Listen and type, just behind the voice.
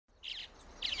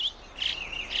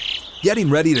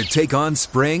Getting ready to take on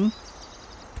spring?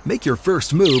 Make your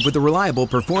first move with the reliable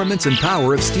performance and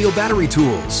power of Steel battery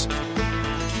tools.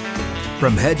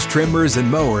 From hedge trimmers and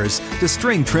mowers to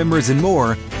string trimmers and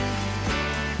more,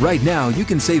 right now you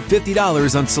can save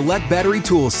 $50 on select battery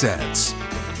tool sets.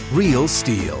 Real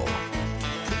Steel.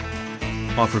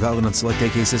 Offer valid on select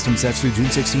AK system sets through June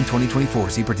 16,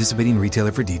 2024. See participating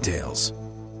retailer for details.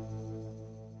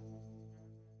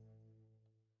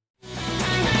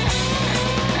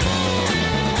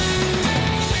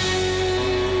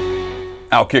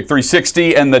 Outkick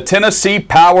 360 and the Tennessee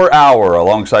Power Hour.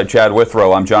 Alongside Chad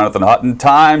Withrow, I'm Jonathan Hutton.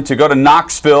 Time to go to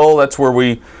Knoxville. That's where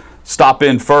we stop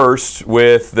in first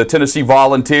with the Tennessee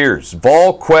Volunteers.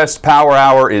 VolQuest Power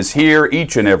Hour is here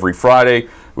each and every Friday.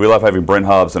 We love having Brent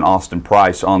Hubbs and Austin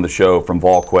Price on the show from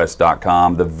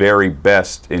VolQuest.com, the very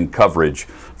best in coverage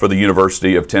for the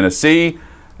University of Tennessee.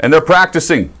 And they're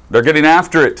practicing. They're getting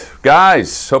after it.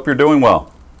 Guys, hope you're doing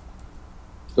well.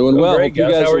 Doing well. Great,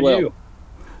 guys. How are you?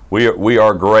 We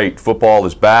are great. Football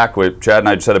is back. Chad and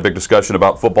I just had a big discussion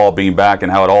about football being back and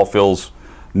how it all feels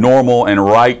normal and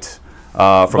right.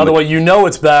 By the way, you know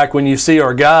it's back when you see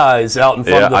our guys out in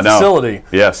front of the facility.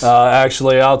 Yes.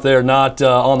 Actually out there, not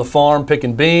on the farm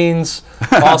picking beans.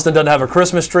 Austin doesn't have a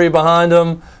Christmas tree behind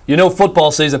him. You know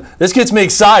football season. This gets me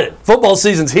excited. Football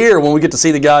season's here when we get to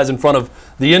see the guys in front of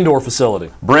the indoor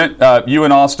facility. Brent, you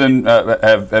and Austin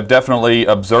have definitely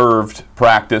observed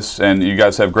practice, and you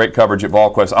guys have great coverage at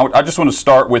VolQuest. I just want to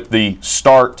start with the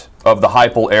start of the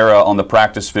Heupel era on the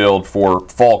practice field for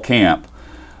fall camp.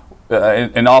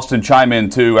 And Austin, chime in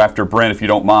too after Brent, if you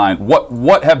don't mind.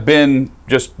 What have been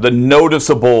just the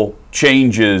noticeable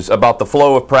changes about the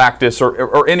flow of practice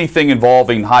or anything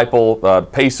involving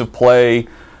Heupel, pace of play?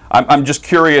 I'm just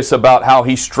curious about how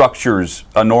he structures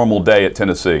a normal day at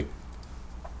Tennessee.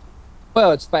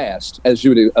 Well, it's fast, as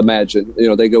you would imagine. You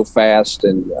know, they go fast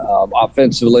and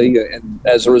offensively, and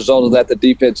as a result of that, the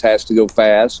defense has to go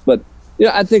fast. But, you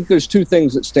know, I think there's two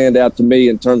things that stand out to me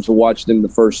in terms of watching them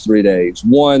the first 3 days.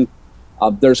 One,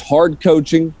 there's hard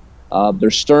coaching.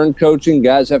 There's stern coaching.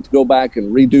 Guys have to go back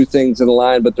and redo things in the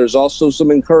line, but there's also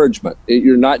some encouragement.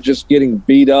 You're not just getting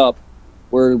beat up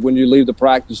where when you leave the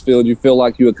practice field, you feel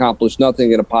like you accomplished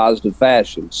nothing in a positive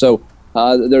fashion. So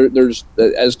there's,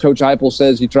 as Coach Heupel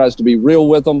says, he tries to be real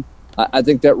with them. I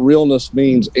think that realness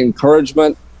means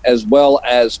encouragement as well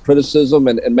as criticism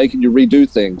and making you redo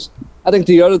things. I think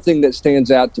the other thing that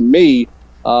stands out to me,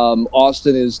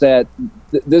 Austin, is that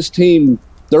this team,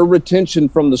 their retention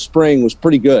from the spring was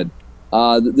pretty good.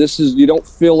 You don't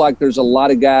feel like there's a lot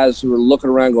of guys who are looking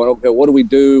around going, okay, what do we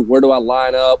do? Where do I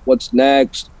line up? What's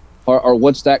next? Or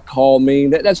what's that call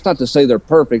mean? That's not to say they're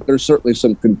perfect. There's certainly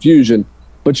some confusion,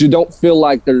 but you don't feel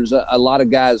like there's a lot of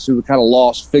guys who are kind of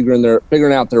lost figuring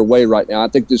out their way right now. I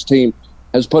think this team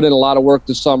has put in a lot of work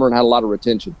this summer and had a lot of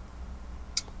retention.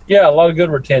 Yeah, a lot of good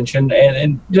retention.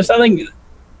 And just I think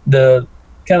the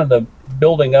kind of the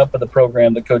building up of the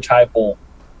program that Coach Heupel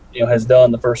has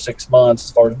done the first 6 months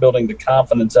as far as building the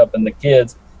confidence up in the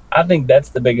kids, I think that's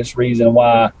the biggest reason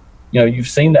why, you've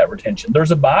seen that retention.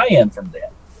 There's a buy-in from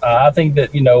them. I think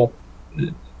that,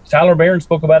 Tyler Barron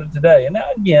spoke about it today. And now,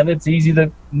 again, it's easy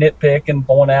to nitpick and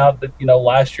point out that,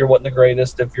 last year wasn't the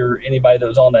greatest if you're anybody that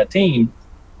was on that team.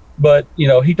 But,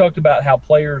 he talked about how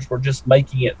players were just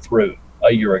making it through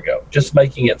a year ago, just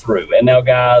making it through. And now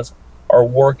guys are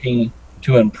working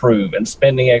to improve and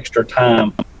spending extra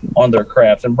time on their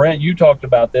craft. And Brent, you talked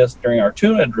about this during our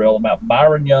tuna drill about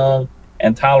Byron Young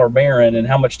and Tyler Barron and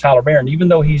how much Tyler Barron, even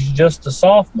though he's just a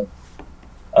sophomore,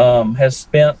 has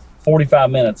spent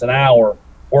 45 minutes, an hour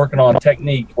working on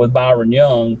technique with Byron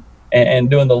Young and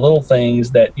doing the little things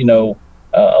that,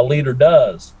 a leader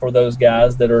does for those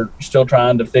guys that are still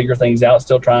trying to figure things out,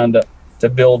 still trying to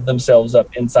build themselves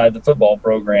up inside the football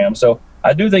program. So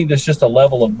I do think there's just a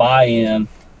level of buy-in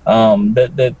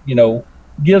that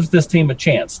gives this team a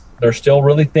chance. They're still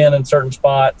really thin in certain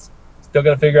spots, still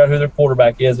got to figure out who their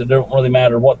quarterback is. It doesn't really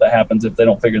matter what that happens if they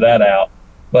don't figure that out.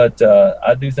 But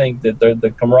I do think that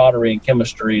the camaraderie and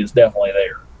chemistry is definitely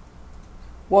there.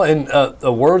 Well, and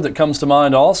a word that comes to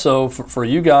mind also for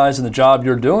you guys and the job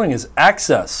you're doing is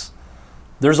access.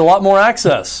 There's a lot more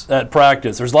access at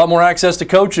practice. There's a lot more access to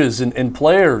coaches and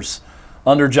players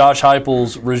under Josh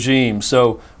Heupel's regime.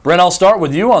 So, Brent, I'll start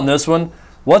with you on this one.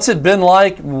 What's it been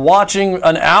like watching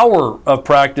an hour of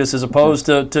practice as opposed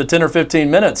to 10 or 15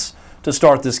 minutes to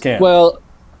start this camp? Well,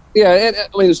 yeah,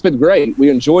 it's been great. We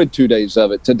enjoyed 2 days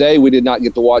of it. Today we did not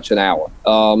get to watch an hour.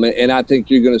 And I think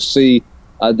you're going to see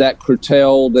that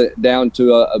curtailed down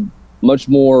to a much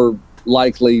more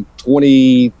likely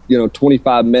 20,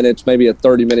 25 minutes, maybe a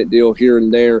 30-minute deal here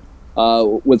and there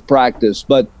with practice.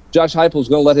 But Josh Heupel is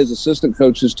going to let his assistant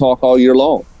coaches talk all year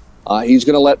long. He's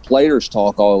going to let players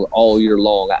talk all year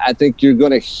long. I think you're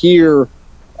going to hear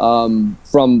from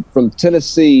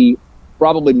Tennessee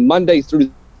probably Monday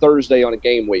through Thursday on a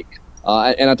game week.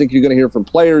 And I think you're going to hear from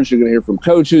players, you're going to hear from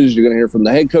coaches, you're going to hear from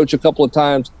the head coach a couple of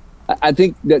times. I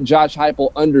think that Josh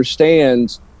Heupel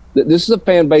understands that this is a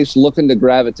fan base looking to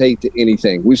gravitate to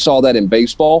anything. We saw that in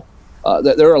baseball.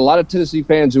 That there are a lot of Tennessee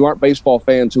fans who aren't baseball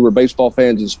fans who were baseball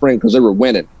fans in spring because they were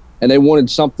winning, and they wanted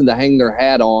something to hang their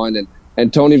hat on.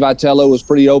 And Tony Vitello was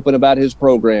pretty open about his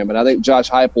program. And I think Josh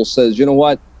Heupel says, you know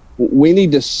what, we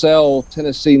need to sell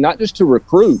Tennessee not just to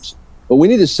recruits, but we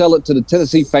need to sell it to the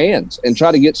Tennessee fans and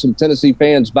try to get some Tennessee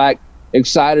fans back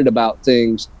excited about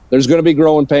things. There's going to be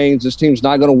growing pains. This team's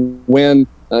not going to win.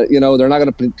 They're not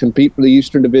going to compete for the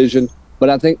Eastern Division. But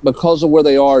I think because of where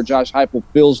they are, Josh Heupel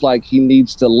feels like he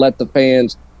needs to let the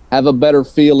fans have a better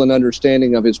feel and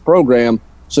understanding of his program.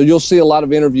 So you'll see a lot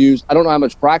of interviews. I don't know how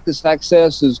much practice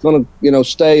access is going to,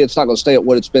 stay. It's not going to stay at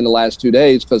what it's been the last 2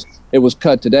 days because it was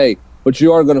cut today. But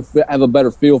you are going to have a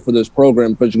better feel for this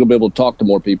program because you're going to be able to talk to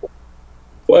more people.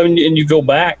 Well, and you go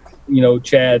back,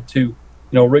 Chad, to,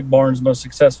 Rick Barnes' most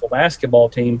successful basketball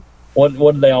team. What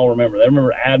do they all remember? They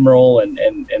remember Admiral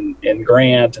and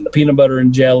Grant and the peanut butter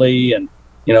and jelly and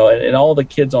all the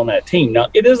kids on that team. Now,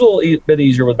 it is a little bit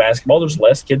easier with basketball. There's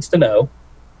less kids to know,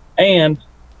 and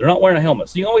they're not wearing a helmet.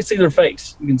 So you can always see their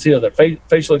face. You can see their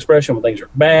facial expression when things are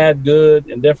bad, good,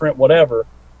 indifferent, whatever.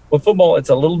 With football, it's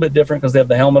a little bit different because they have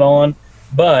the helmet on.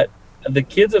 But the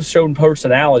kids have shown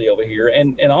personality over here.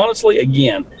 And honestly,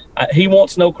 again, he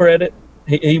wants no credit.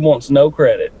 He wants no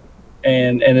credit.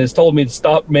 And has told me to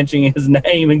stop mentioning his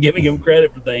name and giving him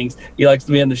credit for things. He likes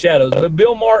to be in the shadows. But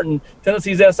Bill Martin,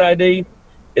 Tennessee's SID,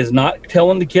 is not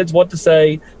telling the kids what to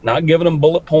say, not giving them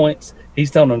bullet points. He's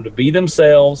telling them to be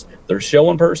themselves. They're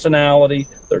showing personality.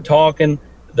 They're talking.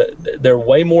 They're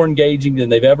way more engaging than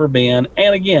they've ever been.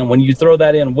 And again, when you throw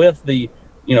that in with the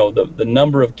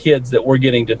number of kids that we're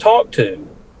getting to talk to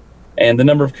and the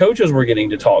number of coaches we're getting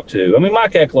to talk to. I mean,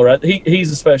 Mike Eckler, he's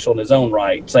a special in his own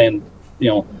right, saying,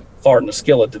 farting a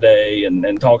skillet today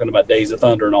and talking about Days of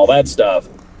Thunder and all that stuff.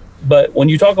 But when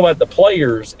you talk about the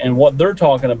players and what they're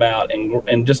talking about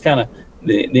and just kind of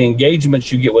the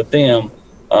engagements you get with them,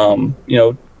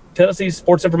 Tennessee's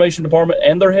Sports Information Department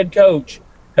and their head coach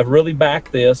have really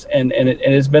backed this, and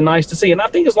it's been nice to see. And I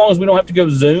think as long as we don't have to go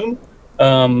Zoom,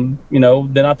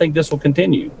 then I think this will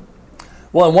continue.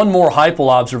 Well, and one more Heupel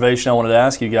observation I wanted to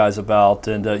ask you guys about,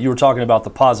 and you were talking about the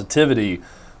positivity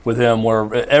with him,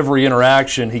 where every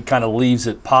interaction he kind of leaves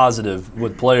it positive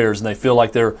with players, and they feel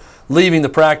like they're leaving the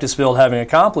practice field having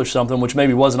accomplished something, which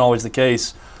maybe wasn't always the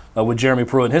case with Jeremy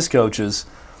Pruitt and his coaches.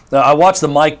 I watched the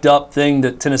mic'd up thing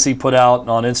that Tennessee put out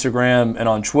on Instagram and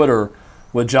on Twitter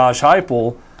with Josh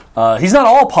Heupel. He's not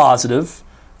all positive.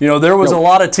 There was a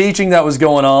lot of teaching that was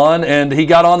going on, and he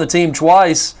got on the team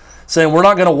twice saying, we're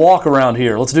not going to walk around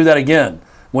here. Let's do that again.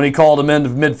 When he called them into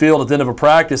midfield at the end of a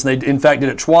practice, and they, in fact, did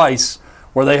it twice,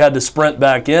 where they had to sprint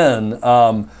back in.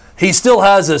 He still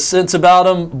has a sense about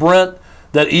him, Brent,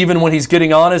 that even when he's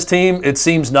getting on his team, it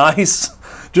seems nice,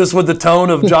 just with the tone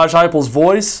of Josh Heupel's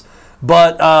voice.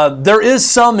 But there is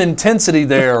some intensity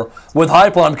there with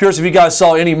Heupel. I'm curious if you guys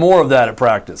saw any more of that at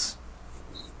practice.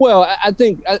 Well, I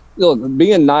think, look,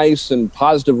 being nice and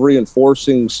positive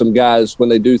reinforcing some guys when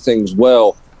they do things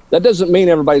well, that doesn't mean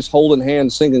everybody's holding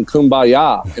hands, singing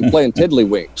Kumbaya and playing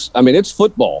tiddlywinks. I mean, it's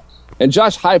football. And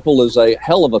Josh Heupel is a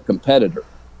hell of a competitor.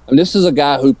 I mean, this is a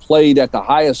guy who played at the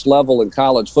highest level in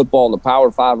college football in the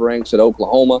Power 5 ranks at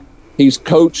Oklahoma. He's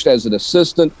coached as an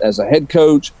assistant, as a head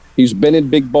coach. He's been in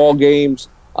big ball games.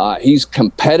 He's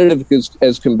competitive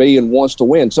as can be and wants to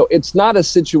win. So it's not a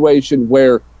situation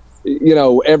where,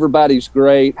 everybody's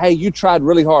great. Hey, you tried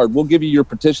really hard. We'll give you your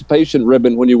participation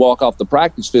ribbon when you walk off the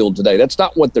practice field today. That's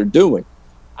not what they're doing.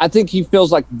 I think he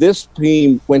feels like this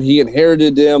team, when he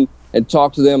inherited them and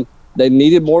talked to them, they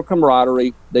needed more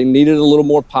camaraderie. They needed a little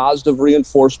more positive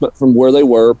reinforcement from where they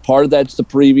were. Part of that's the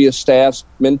previous staff's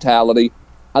mentality.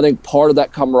 I think part of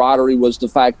that camaraderie was the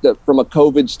fact that from a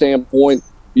COVID standpoint,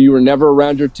 you were never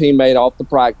around your teammate off the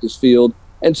practice field.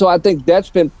 And so I think that's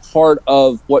been part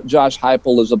of what Josh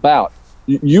Heupel is about.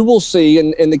 You will see,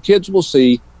 and the kids will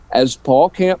see, as fall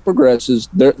camp progresses,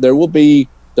 there will be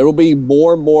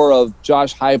more and more of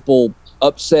Josh Heupel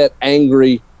upset,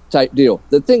 angry type deal.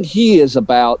 The thing he is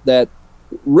about, that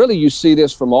really you see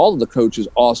this from all of the coaches,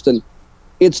 Austin,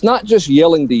 it's not just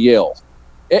yelling to yell.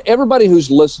 Everybody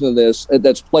who's listening to this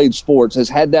that's played sports has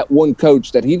had that one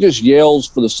coach that he just yells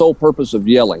for the sole purpose of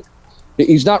yelling.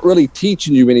 He's not really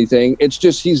teaching you anything. It's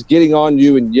just he's getting on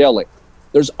you and yelling.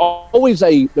 There's always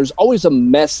a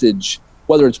message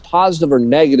whether it's positive or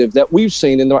negative, that we've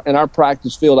seen in our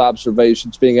practice field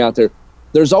observations being out there,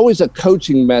 there's always a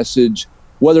coaching message,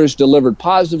 whether it's delivered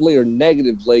positively or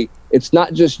negatively. It's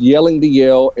not just yelling to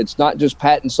yell. It's not just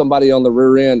patting somebody on the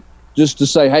rear end just to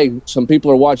say, hey, some people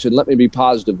are watching, let me be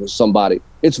positive with somebody.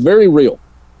 It's very real.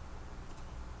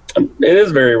 It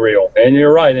is very real, and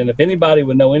you're right. And if anybody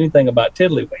would know anything about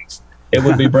tiddlywinks, it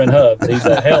would be Brent Hubbs. He's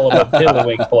a hell of a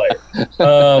tiddlywink player.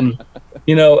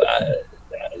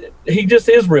 He just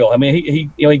is real. I mean,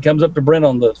 he comes up to Brent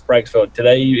on the practice field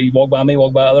today. He walked by me,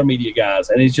 walked by other media guys,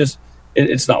 and he's just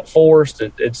it's not forced.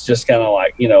 It's just kind of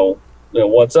like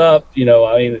what's up.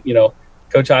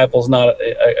 Coach Heupel's not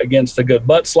against a good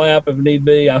butt slap if need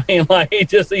be. I mean, like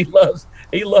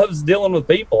he loves dealing with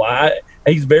people.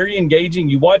 He's very engaging.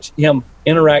 You watch him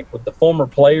interact with the former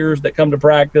players that come to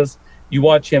practice. You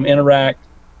watch him interact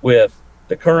with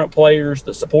the current players,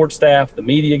 the support staff, the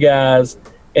media guys,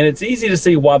 and it's easy to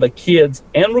see why the kids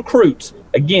and recruits,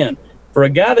 again, for a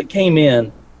guy that came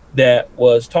in that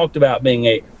was talked about being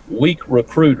a weak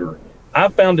recruiter, I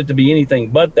found it to be anything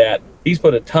but that. He's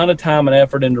put a ton of time and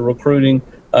effort into recruiting.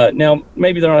 Now,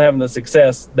 maybe they're not having the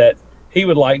success that he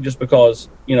would like just because,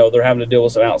 they're having to deal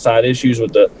with some outside issues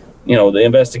with the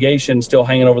investigation still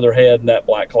hanging over their head and that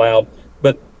black cloud.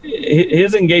 But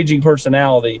his engaging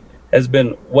personality has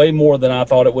been way more than I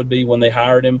thought it would be when they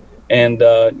hired him. And,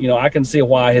 I can see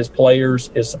why his players,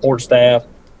 his support staff,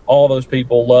 all those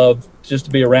people love just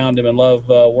to be around him and love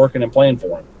working and playing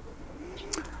for him.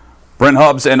 Brent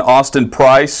Hubbs and Austin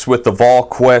Price with the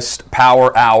VolQuest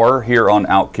Power Hour here on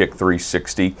Outkick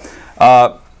 360.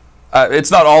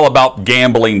 It's not all about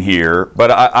gambling here,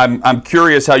 but I'm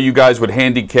curious how you guys would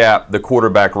handicap the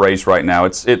quarterback race right now.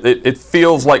 It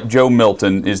feels like Joe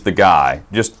Milton is the guy,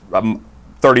 just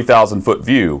 30,000-foot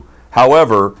view.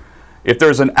 However, if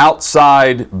there's an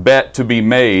outside bet to be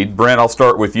made, Brent, I'll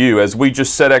start with you. As we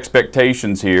just set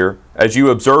expectations here, as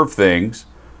you observe things,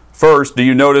 first, do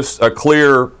you notice a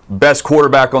clear best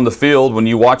quarterback on the field when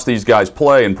you watch these guys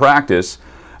play and practice?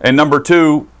 And number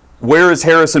two, where is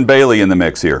Harrison Bailey in the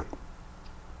mix here?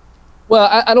 Well,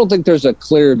 I don't think there's a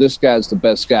clear, this guy's the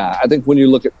best guy. I think when you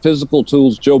look at physical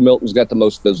tools, Joe Milton's got the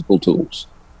most physical tools.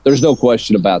 There's no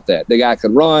question about that. The guy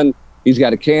can run. He's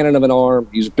got a cannon of an arm.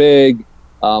 He's big.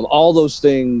 All those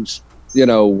things,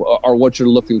 are what you're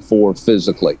looking for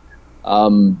physically.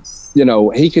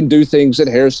 He can do things that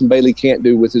Harrison Bailey can't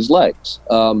do with his legs.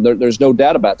 There's no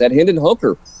doubt about that. Hendon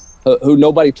Hooker, who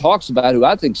nobody talks about, who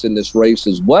I think's in this race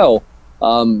as well,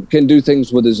 can do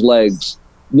things with his legs.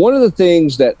 One of the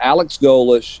things that Alex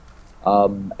Golesh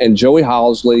and Joey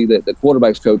Housley, the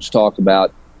quarterback's coach, talk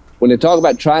about when they talk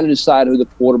about trying to decide who the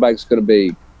quarterback's going to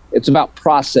be, it's about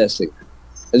processing.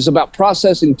 It's about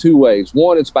processing two ways.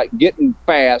 One, it's about getting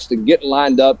fast and getting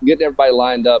lined up, getting everybody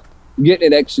lined up,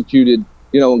 getting it executed,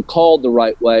 and called the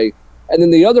right way. And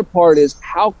then the other part is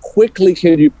how quickly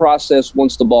can you process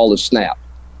once the ball is snapped?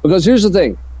 Because here's the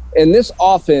thing. In this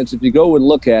offense, if you go and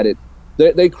look at it,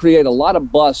 they create a lot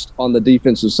of bust on the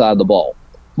defensive side of the ball.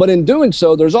 But in doing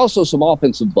so, there's also some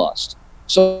offensive bust.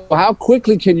 So how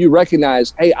quickly can you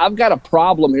recognize, hey, I've got a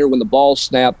problem here when the ball's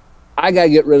snapped. I got to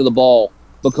get rid of the ball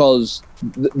because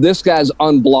this guy's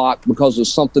unblocked because of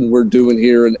something we're doing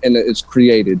here and it's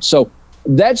created. So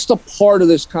that's the part of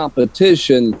this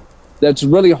competition that's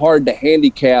really hard to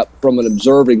handicap from an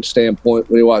observing standpoint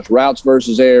when you watch routes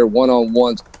versus air,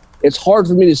 one-on-ones. It's hard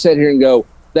for me to sit here and go,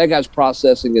 that guy's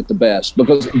processing it the best,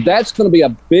 because that's going to be a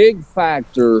big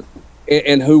factor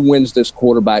in who wins this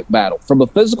quarterback battle. From a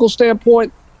physical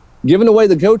standpoint, given the way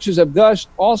the coaches have gushed,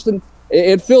 Austin,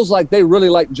 it feels like they really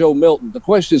like Joe Milton. The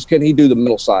question is, can he do the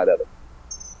mental side of it?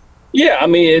 Yeah, I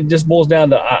mean, it just boils down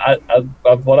to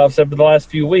what I've said for the last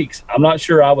few weeks. I'm not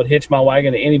sure I would hitch my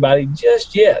wagon to anybody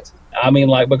just yet. I mean,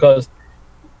 because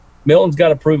Milton's got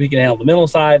to prove he can handle the mental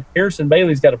side. Harrison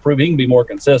Bailey's got to prove he can be more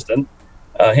consistent.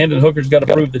 Hendon Hooker's got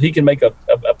to prove that he can make a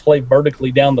play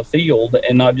vertically down the field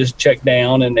and not just check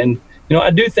down. And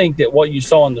I do think that what you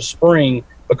saw in the spring,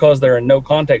 because they're in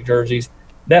no-contact jerseys,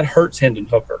 that hurts Hendon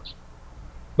Hooker.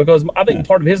 Because I think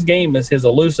part of his game is his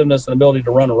elusiveness and ability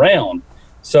to run around.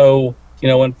 So,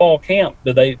 in fall camp,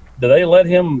 do they let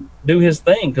him do his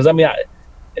thing? Because, I mean,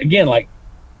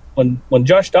 when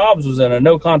Josh Dobbs was in a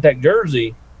no-contact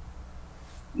jersey,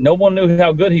 no one knew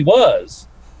how good he was.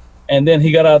 And then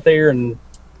he got out there and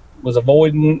was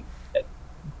avoiding,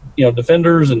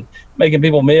 defenders and making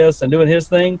people miss and doing his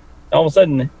thing. All of a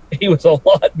sudden, he was a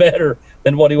lot better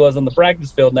than what he was on the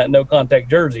practice field in that no-contact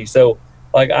jersey. So,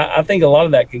 I think a lot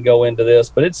of that can go into this.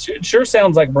 But it sure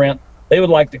sounds like, Brent, they would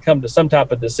like to come to some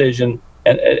type of decision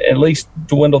and at least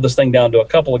dwindle this thing down to a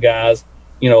couple of guys,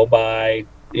 by,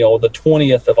 the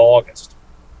 20th of August.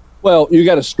 Well, you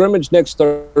got a scrimmage next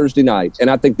Thursday night, and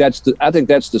I think that's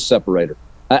the separator.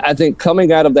 I think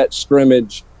coming out of that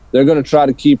scrimmage, they're going to try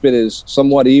to keep it as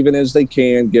somewhat even as they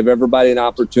can, give everybody an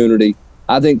opportunity.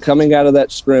 I think coming out of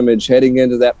that scrimmage, heading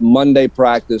into that Monday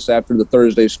practice after the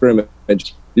Thursday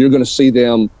scrimmage, you're going to see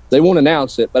them. They won't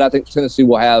announce it, but I think Tennessee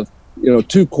will have,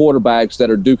 two quarterbacks that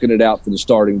are duking it out for the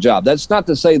starting job. That's not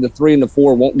to say the 3 and the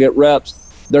 4 won't get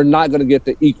reps. They're not going to get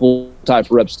the equal type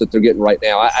reps that they're getting right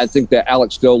now. I think that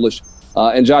Alex Golesh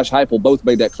and Josh Heupel both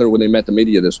made that clear when they met the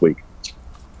media this week.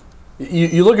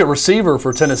 You look at receiver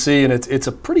for Tennessee, and it's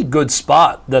a pretty good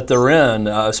spot that they're in,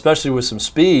 especially with some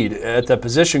speed at that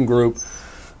position group.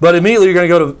 But immediately you're going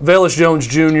to go to Velus Jones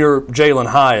Jr., Jalen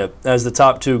Hyatt as the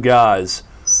top two guys.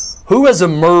 Who has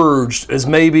emerged as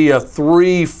maybe a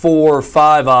 3, 4,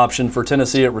 5 option for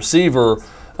Tennessee at receiver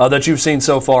that you've seen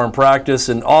so far in practice?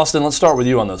 And Austin, let's start with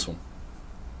you on this one.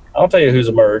 I'll tell you who's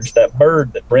emerged. That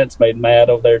bird that Brent's made mad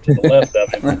over there to the left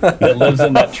of him that lives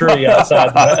in that tree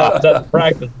outside the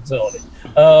practice facility.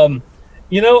 I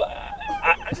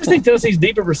just think Tennessee's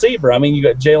deep at receiver. I mean, you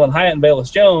got Jalen Hyatt and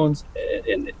Velus Jones.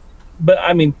 But,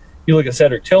 I mean, you look at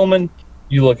Cedric Tillman.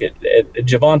 You look at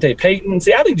Javonte Payton.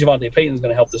 See, I think Javonte Payton is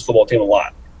going to help this football team a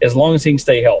lot as long as he can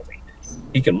stay healthy.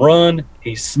 He can run.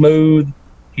 He's smooth.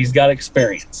 He's got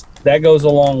experience. That goes a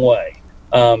long way.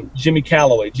 Jimmy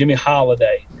Callaway, Jimmy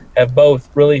Holiday have both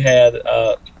really had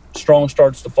strong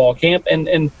starts to fall camp. And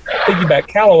piggyback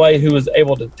Callaway, who was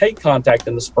able to take contact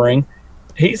in the spring,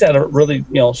 he's had a really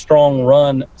strong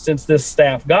run since this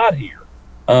staff got here.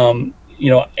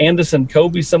 Anderson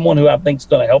Kobe, someone who I think is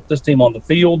going to help this team on the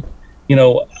field.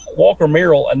 Walker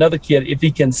Merrill, another kid, if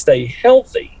he can stay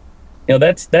healthy,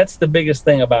 that's the biggest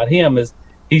thing about him is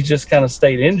he's just kind of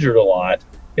stayed injured a lot.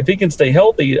 If he can stay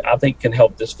healthy, I think can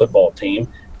help this football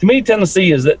team. To me,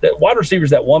 Tennessee is that wide receivers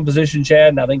that one position, Chad,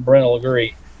 and I think Brent will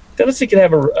agree. Tennessee could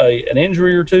have an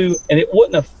injury or two, and it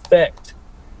wouldn't affect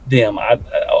them a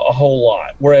whole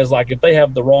lot. Whereas, like, if they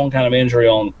have the wrong kind of injury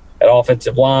on at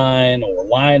offensive line or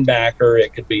linebacker,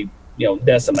 it could be,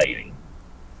 decimating.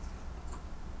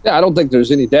 Yeah, I don't think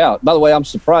there's any doubt. By the way, I'm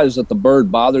surprised that the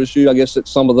bird bothers you. I guess at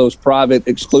some of those private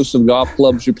exclusive golf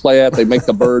clubs you play at, they make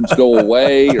the birds go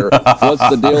away, or what's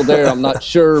the deal there? I'm not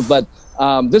sure. But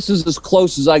this is as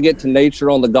close as I get to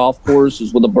nature on the golf course,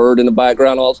 is with a bird in the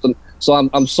background, Austin. So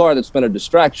I'm sorry that's been a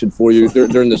distraction for you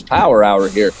during this power hour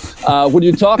here. When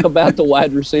you talk about the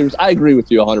wide receivers, I agree with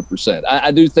you 100%.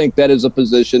 I do think that is a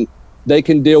position they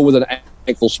can deal with an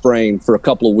ankle sprain for a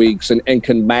couple of weeks and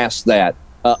can mask that.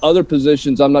 Other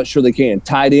positions, I'm not sure they can.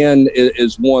 Tight end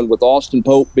is one with Austin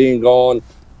Pope being gone.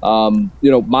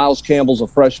 Miles Campbell's a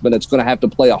freshman that's going to have to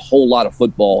play a whole lot of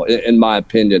football, in my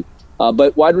opinion.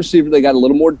 But wide receiver, they got a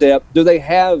little more depth. Do they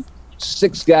have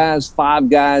 6 guys, 5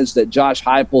 guys that Josh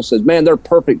Heupel says, man, they're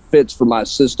perfect fits for my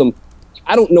system?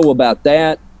 I don't know about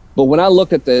that. But when I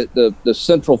look at the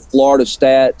Central Florida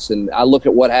stats and I look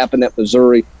at what happened at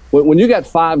Missouri, when you got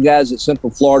 5 guys at Central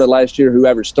Florida last year who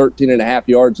averaged 13.5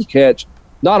 yards a catch,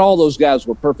 not all those guys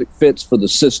were perfect fits for the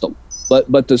system,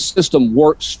 but the system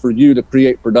works for you to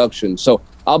create production. So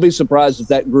I'll be surprised if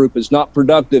that group is not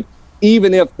productive,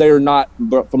 even if they're not,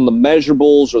 from the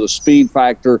measurables or the speed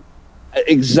factor,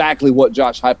 exactly what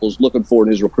Josh Heupel is looking for in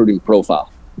his recruiting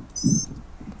profile.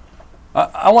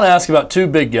 I want to ask about 2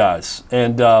 big guys.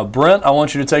 And Brent, I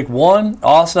want you to take one.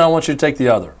 Austin, I want you to take the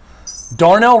other.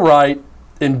 Darnell Wright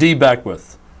and D.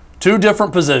 Beckwith. 2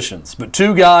 different positions, but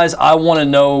 2 guys I want to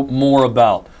know more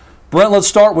about. Brent, let's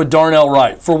start with Darnell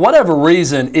Wright. For whatever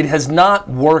reason, it has not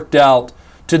worked out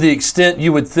to the extent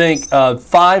you would think a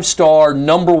 5-star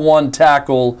number 1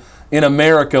 tackle in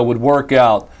America would work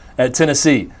out at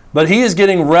Tennessee. But he is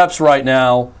getting reps right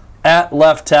now at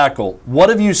left tackle. What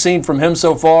have you seen from him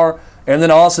so far? And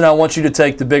then, Austin, I want you to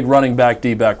take the big running back,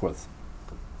 D. Beckwith.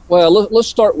 Well, let's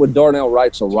start with Darnell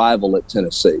Wright's arrival at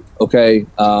Tennessee, okay?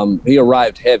 He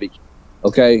arrived heavy,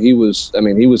 okay? He was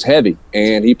heavy,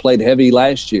 and he played heavy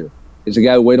last year. He's a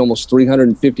guy who weighed almost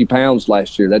 350 pounds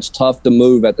last year. That's tough to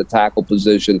move at the tackle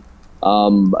position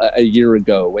a year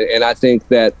ago. And I think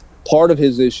that part of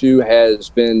his issue has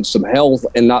been some health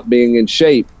and not being in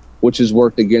shape, which has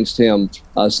worked against him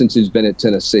since he's been at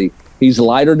Tennessee. He's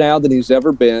lighter now than he's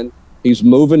ever been. He's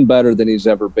moving better than he's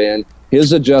ever been.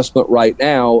 His adjustment right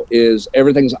now is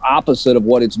everything's opposite of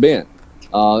what it's been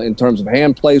in terms of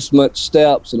hand placement,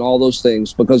 steps, and all those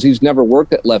things, because he's never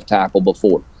worked at left tackle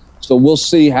before. So we'll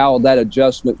see how that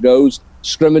adjustment goes.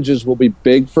 Scrimmages will be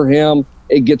big for him.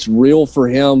 It gets real for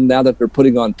him now that they're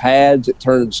putting on pads. It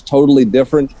turns totally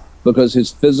different because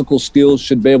his physical skills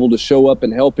should be able to show up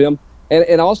and help him.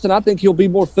 And Austin, I think he'll be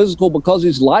more physical because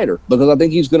he's lighter, because I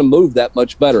think he's going to move that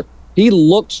much better. He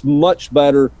looks much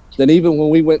better than even when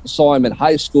we went and saw him in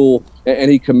high school and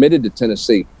he committed to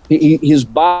Tennessee. His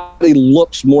body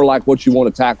looks more like what you want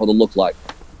a tackle to look like.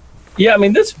 Yeah, I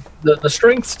mean, the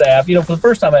strength staff, for the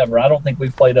first time ever, I don't think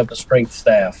we've played up a strength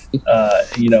staff,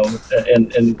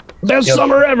 and best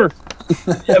summer ever.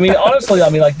 I mean, honestly,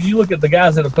 like you look at the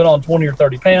guys that have put on 20 or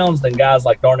 30 pounds, then guys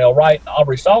like Darnell Wright and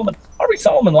Aubrey Solomon. Aubrey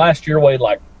Solomon last year weighed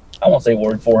I won't say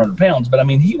 400 pounds, but I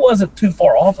mean, he wasn't too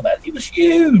far off of that. He was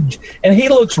huge, and he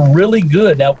looks really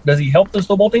good. Now, does he help this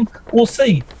football team? We'll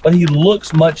see, but he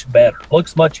looks much better,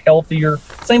 looks much healthier.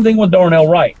 Same thing with Darnell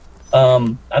Wright.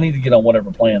 I need to get on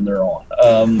whatever plan they're on.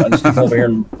 I just come over here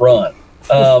and run.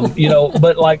 But at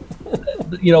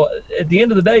the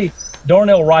end of the day,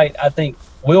 Darnell Wright, I think,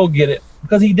 will get it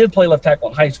because he did play left tackle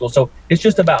in high school. So it's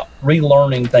just about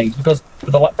relearning things because for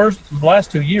the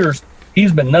last 2 years,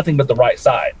 he's been nothing but the right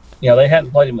side. They hadn't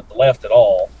played him at the left at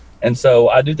all. And so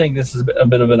I do think this is a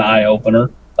bit of an eye-opener.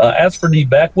 As for D.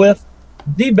 Beckwith,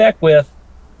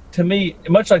 to me,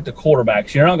 much like the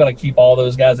quarterbacks, you're not going to keep all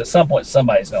those guys. At some point,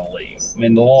 somebody's going to leave. I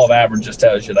mean, the law of averages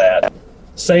tells you that.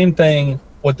 Same thing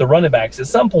with the running backs. At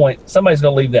some point, somebody's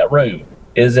going to leave that room.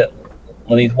 Is it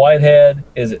Laneith Whitehead?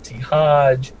 Is it T.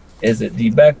 Hodge? Is it D.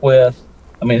 Beckwith?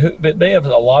 I mean, they have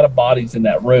a lot of bodies in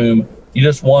that room. You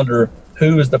just wonder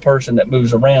who is the person that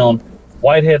moves around.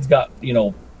 Whitehead's got,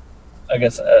 I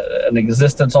guess, an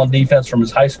existence on defense from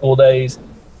his high school days.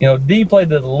 D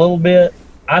played it a little bit.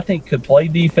 I think could play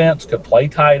defense, could play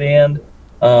tight end.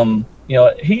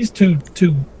 He's too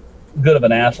good of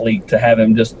an athlete to have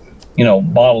him just,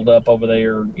 bottled up over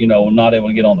there, not able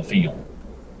to get on the field.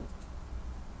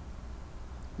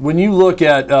 When you look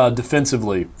at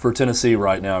defensively for Tennessee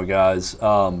right now, guys,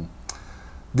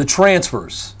 the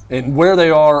transfers and where they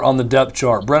are on the depth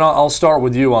chart. Brent, I'll start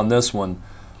with you on this one.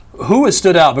 Who has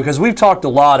stood out? Because we've talked a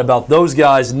lot about those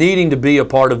guys needing to be a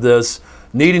part of this,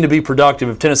 needing to be productive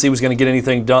if Tennessee was going to get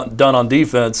anything done on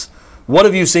defense. What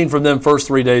have you seen from them first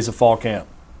 3 days of fall camp?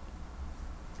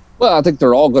 Well, I think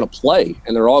they're all going to play,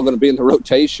 and they're all going to be in the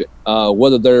rotation.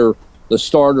 Whether they're the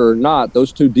starter or not,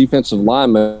 those two defensive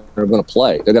linemen are going to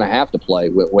play. They're going to have to play.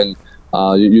 When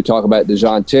you talk about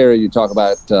Dejon Terry, you talk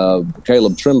about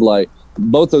Caleb Tremblay,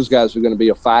 both those guys are going to be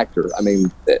a factor. I mean,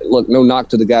 look, no knock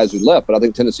to the guys who left, but I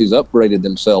think Tennessee's upgraded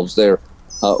themselves there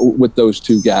with those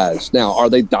two guys. Now, are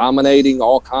they dominating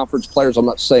all conference players? I'm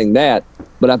not saying that,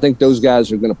 but I think those guys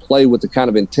are going to play with the kind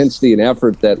of intensity and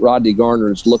effort that Rodney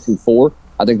Garner is looking for.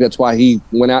 I think that's why he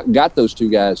went out and got those two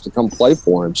guys to come play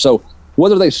for him. So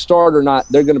whether they start or not,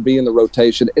 they're going to be in the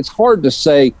rotation. It's hard to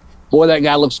say, boy, that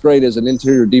guy looks great as an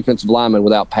interior defensive lineman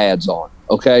without pads on.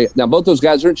 Okay, now both those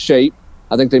guys are in shape.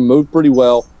 I think they move pretty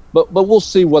well, but we'll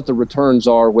see what the returns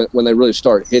are when they really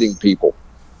start hitting people.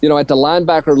 At the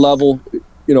linebacker level,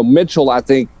 Mitchell, I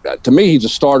think, to me, he's a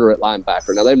starter at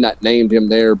linebacker. Now, they've not named him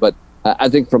there, but I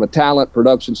think from a talent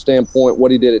production standpoint,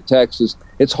 what he did at Texas,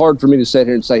 it's hard for me to sit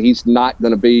here and say he's not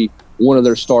going to be one of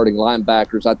their starting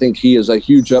linebackers. I think he is a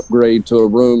huge upgrade to a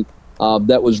room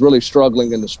that was really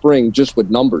struggling in the spring just with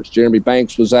numbers. Jeremy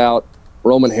Banks was out.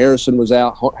 Roman Harrison was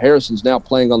out. Harrison's now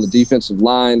playing on the defensive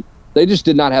line. They just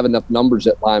did not have enough numbers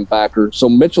at linebacker. So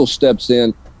Mitchell steps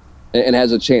in and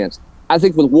has a chance. I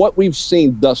think with what we've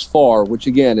seen thus far, which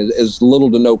again is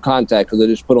little to no contact because they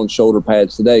just put on shoulder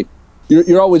pads today,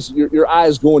 you're always your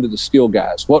eyes going to the skill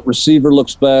guys. What receiver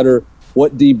looks better?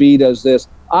 What DB does this?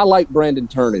 I like Brandon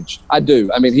Turnage. I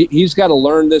do. I mean, he's got to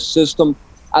learn this system.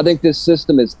 I think this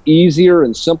system is easier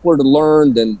and simpler to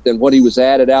learn than what he was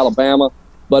at Alabama.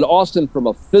 But Austin, from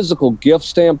a physical gift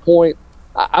standpoint,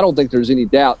 I don't think there's any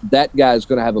doubt that guy is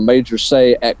going to have a major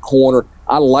say at corner.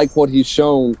 I like what he's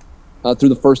shown through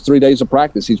the first 3 days of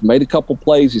practice. He's made a couple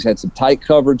plays. He's had some tight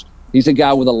coverage. He's a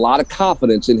guy with a lot of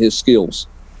confidence in his skills.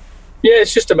 Yeah,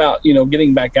 it's just about,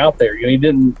 getting back out there. He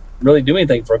didn't really do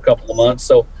anything for a couple of months.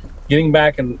 So getting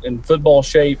back in football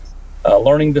shape,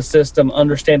 learning the system,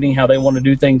 understanding how they want to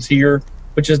do things here,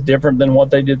 which is different than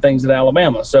what they did things at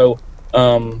Alabama. So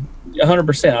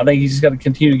 100%. I think he's just got to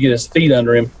continue to get his feet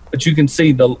under him. But you can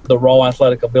see the raw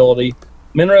athletic ability.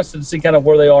 I'm interested to see kind of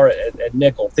where they are at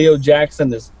nickel. Theo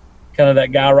Jackson is kind of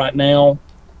that guy right now.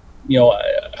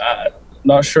 I'm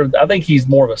not sure. I think he's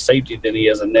more of a safety than he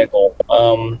is a nickel.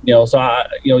 So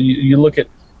you look at,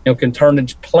 can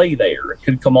Turnage play there?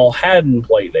 Could Kamal Haddon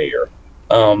play there?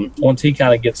 Once he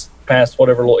kind of gets past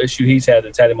whatever little issue he's had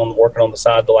that's had him working on the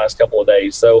side the last couple of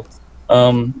days. So,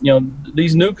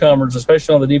 these newcomers,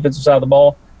 especially on the defensive side of the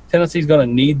ball, Tennessee's going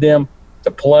to need them to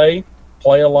play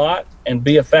a lot, and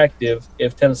be effective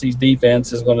if Tennessee's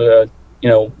defense is going to,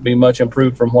 be much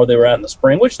improved from where they were at in the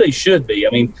spring, which they should be.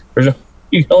 I mean,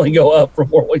 you can only go up from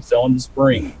where we saw in the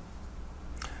spring.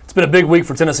 It's been a big week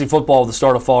for Tennessee football at the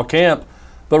start of fall camp,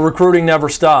 but recruiting never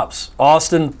stops.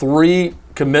 Austin, 3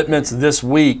 commitments this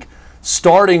week,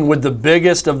 starting with the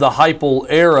biggest of the Heupel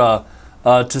era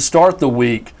to start the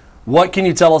week. What can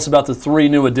you tell us about the 3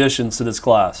 new additions to this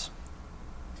class?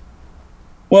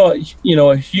 Well,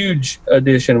 a huge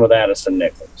addition with Addison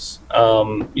Nichols.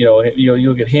 You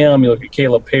look at him, you look at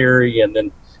Caleb Perry, and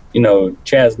then,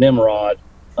 Chaz Nimrod,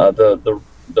 the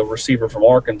receiver from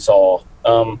Arkansas.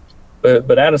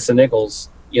 But Addison Nichols,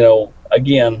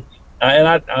 again,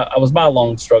 I was by a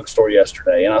Long's Drug Store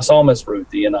yesterday, and I saw Miss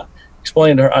Ruthie, and I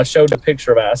explained to her, I showed a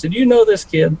picture of it. I said, "Do you know this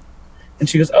kid?" And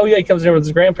she goes, "Oh yeah, he comes in here with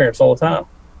his grandparents all the time."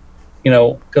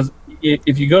 Because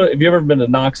if you've ever been to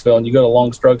Knoxville and you go to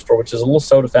Long's Drug Store, which is a little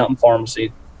soda fountain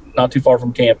pharmacy, not too far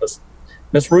from campus,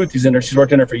 Miss Ruthie's in there. She's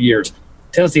worked in there for years.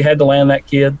 Tennessee had to land that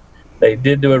kid. They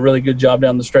did do a really good job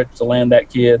down the stretch to land that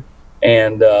kid,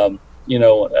 and that,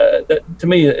 to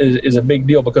me is a big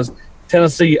deal because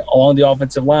Tennessee along the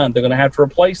offensive line, they're going to have to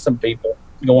replace some people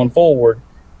going forward.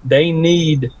 They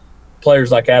need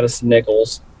players like Addison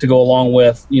Nichols to go along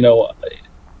with,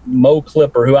 Mo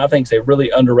Clipper, who I think is a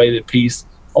really underrated piece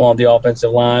along the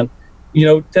offensive line.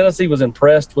 Tennessee was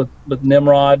impressed with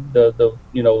Nimrod, the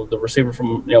receiver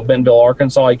from Bentonville,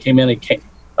 Arkansas. He came in,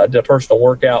 did a personal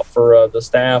workout for the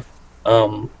staff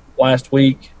last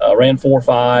week, ran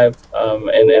 4.5,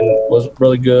 and was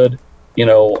really good,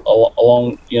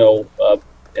 along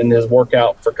in his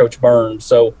workout for Coach Burns.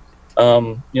 So,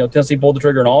 Tennessee pulled the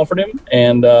trigger and offered him,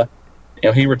 and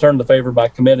he returned the favor by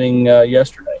committing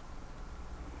yesterday.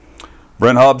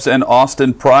 Brent Hubbs and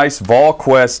Austin Price,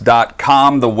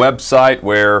 VolQuest.com, the website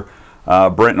where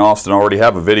Brent and Austin already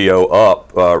have a video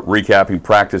up recapping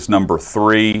practice number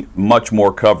 3. Much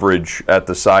more coverage at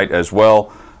the site as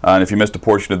well. And if you missed a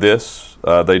portion of this,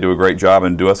 they do a great job.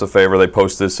 And do us a favor, they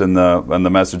post this in the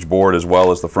message board as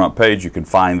well as the front page. You can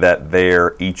find that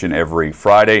there each and every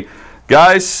Friday.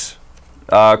 Guys,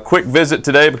 quick visit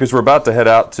today because we're about to head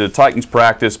out to Titans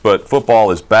practice, but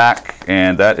football is back,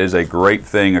 and that is a great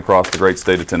thing across the great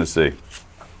state of Tennessee.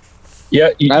 Yeah,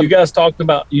 you guys talked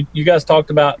about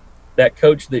that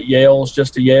coach that yells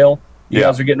just to yell. You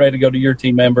guys are getting ready to go to your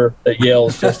team member that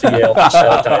yells just to yell at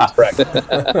Titans practice.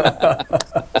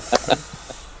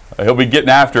 He'll be getting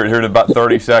after it here in about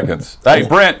 30 seconds. Hey,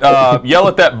 Brent, yell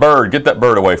at that bird. Get that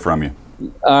bird away from you.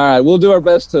 All right, we'll do our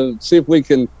best to see if we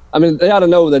can. I mean, they ought to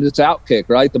know that it's out kick,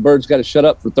 right? The bird's got to shut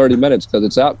up for 30 minutes because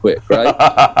it's out quick, right?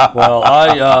 Well,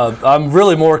 I'm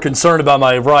really more concerned about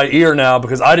my right ear now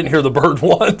because I didn't hear the bird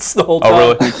once the whole time.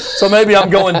 Oh, really? So maybe I'm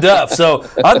going deaf. So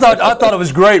I thought it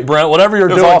was great, Brent. Whatever you're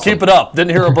doing, awesome. Keep it up.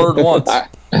 Didn't hear a bird once. All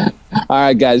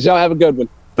right, guys. Y'all have a good one.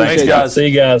 Thanks, guys. See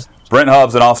you guys. Brent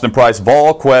Hubbs and Austin Price,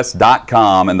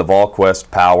 VolQuest.com and the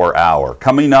VolQuest Power Hour.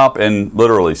 Coming up in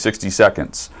literally 60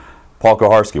 seconds, Paul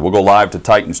Kuharsky. We'll go live to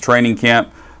Titans training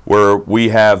camp, where we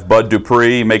have Bud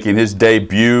Dupree making his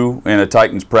debut in a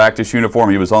Titans practice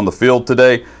uniform. He was on the field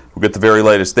today. We'll get the very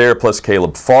latest there, plus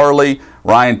Caleb Farley,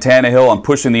 Ryan Tannehill on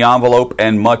Pushing the Envelope,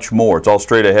 and much more. It's all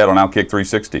straight ahead on Outkick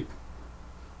 360.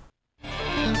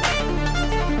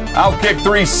 Outkick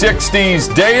 360's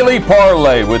Daily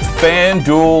Parlay with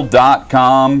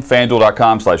FanDuel.com.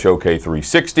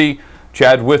 FanDuel.com/OK360.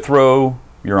 Chad Withrow,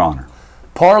 your honor.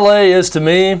 Parlay is to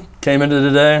me, came into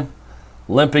today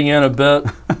limping in a bit,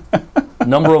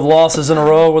 number of losses in a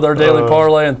row with our daily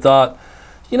parlay, and thought,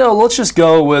 let's just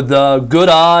go with good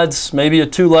odds, maybe a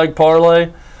 2-leg parlay.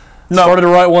 Started to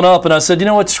write one up, and I said, you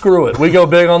know what, screw it. We go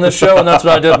big on this show, and that's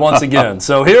what I did once again.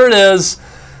 So here it is,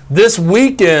 this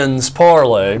weekend's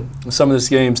parlay. Some of this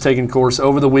game's taking course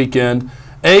over the weekend.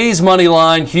 A's money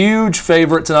line, huge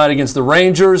favorite tonight against the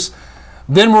Rangers.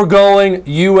 Then we're going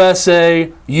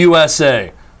USA.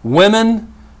 Women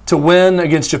to win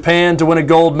against Japan to win a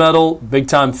gold medal,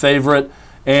 big-time favorite.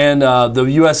 And the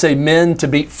USA men to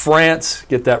beat France,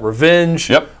 get that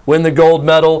revenge, win the gold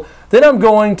medal. Then I'm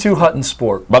going to Hutton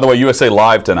Sport. By the way, USA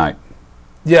Live tonight.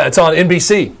 Yeah, it's on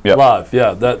NBC Live.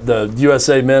 Yeah, the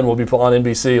USA men will be on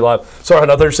NBC Live. Sorry, I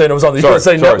thought you were saying it was on the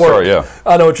USA Network. Sorry, yeah.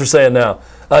 I know what you're saying now.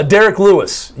 Derek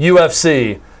Lewis,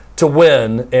 UFC, to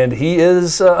win, and he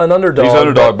is an underdog. He's an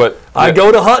underdog, but I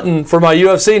go to Hutton for my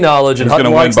UFC knowledge, and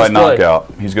Hutton likes this play. He's going to win by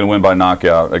knockout. He's going to win by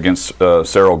knockout against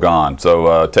Cyril Gahn.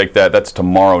 So take that. That's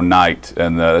tomorrow night,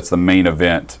 and that's the main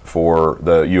event for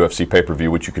the UFC pay-per-view,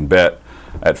 which you can bet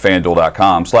at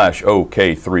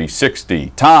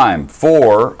FanDuel.com/OK360. Time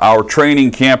for our training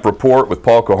camp report with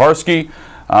Paul Kuharsky.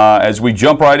 As we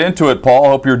jump right into it, Paul,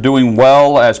 hope you're doing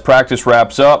well as practice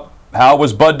wraps up. How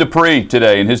was Bud Dupree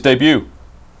today in his debut?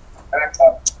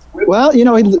 Well, he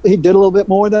did a little bit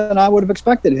more than I would have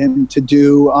expected him to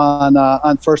do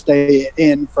on first day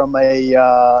in from a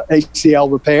ACL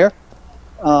repair.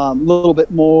 A little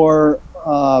bit more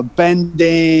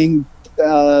bending,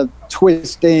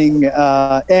 twisting,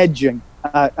 edging,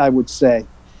 I would say,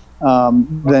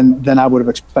 than I would have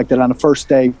expected on the first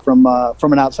day from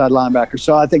an outside linebacker.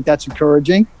 So I think that's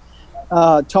encouraging.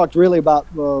 Talked really about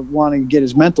wanting to get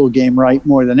his mental game right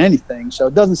more than anything. So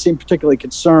it doesn't seem particularly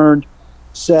concerned.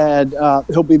 Said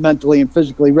he'll be mentally and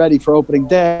physically ready for opening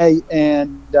day,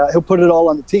 and he'll put it all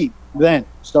on the team then.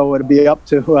 So it'll be up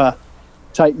to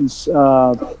Titans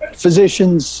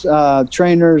physicians,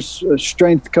 trainers,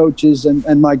 strength coaches,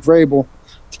 and Mike Vrabel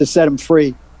to set him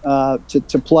free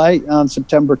to play on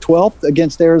September 12th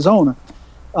against Arizona.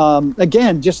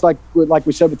 Again, just like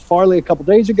we said with Farley a couple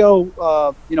days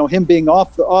ago, him being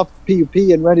off PUP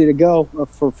and ready to go.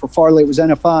 For Farley, it was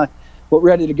NFI. But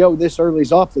ready to go this early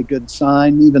is awfully good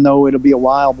sign, even though it'll be a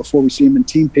while before we see him in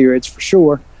team periods for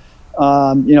sure.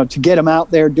 To get him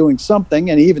out there doing something,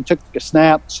 and he even took a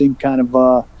snap, seemed kind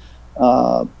of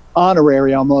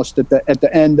honorary almost at the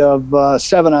end of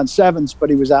 7-on-7s, but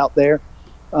he was out there.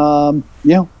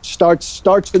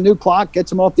 Starts the new clock,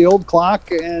 gets him off the old clock,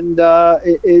 and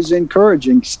it is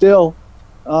encouraging. Still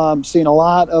seeing a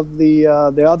lot of the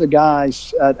other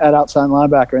guys at outside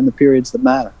linebacker in the periods that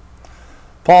matter.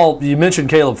 Paul, you mentioned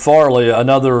Caleb Farley,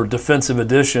 another defensive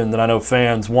addition that I know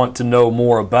fans want to know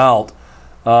more about.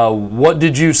 What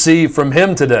did you see from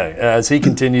him today as he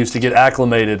continues to get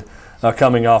acclimated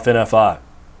coming off NFI?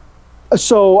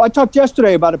 So I talked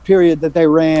yesterday about a period that they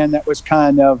ran that was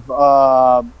kind of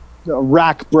a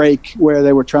rack break where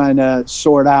they were trying to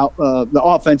sort out. The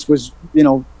offense was,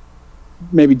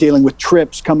 maybe dealing with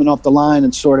trips coming off the line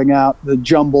and sorting out the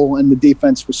jumble, and the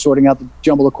defense was sorting out the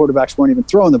jumble. The quarterbacks weren't even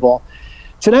throwing the ball.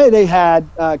 Today they had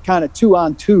kind of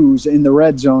 2-on-2s in the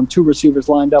red zone, two receivers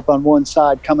lined up on one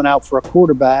side coming out for a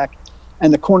quarterback,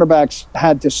 and the cornerbacks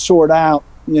had to sort out,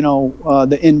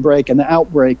 the in-break and the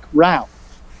out-break route.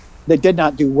 They did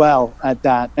not do well at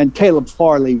that, and Caleb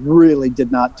Farley really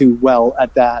did not do well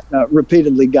at that.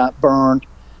 Repeatedly got burned.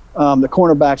 The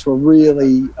cornerbacks were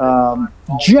really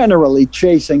generally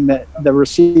chasing the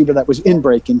receiver that was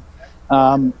in-breaking,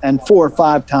 and 4 or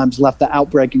 5 times left the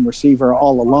out-breaking receiver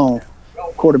all alone.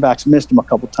 Quarterbacks missed him a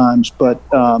couple times, but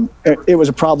it was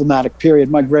a problematic period.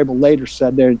 Mike Vrabel later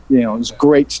said it was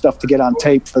great stuff to get on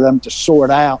tape for them to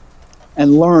sort out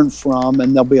and learn from,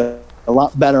 and they'll be a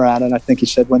lot better at it, I think he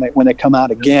said, when they come out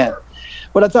again.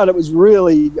 But I thought it was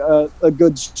really a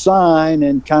good sign,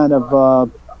 and kind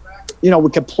of we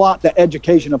could plot the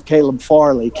education of Caleb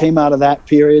Farley. Came out of that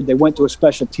period. They went to a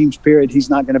special teams period. He's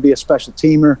not going to be a special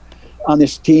teamer on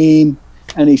this team.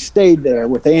 And he stayed there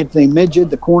with Anthony Midget,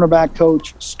 the cornerback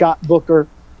coach, Scott Booker,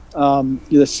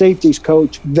 the safeties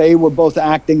coach. They were both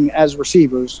acting as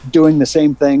receivers, doing the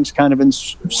same things, kind of in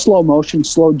slow motion,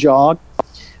 slow jog.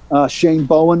 Shane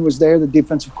Bowen was there, the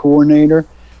defensive coordinator.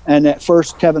 And at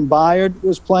first, Kevin Byard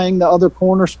was playing the other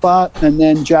corner spot, and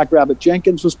then Jack Rabbit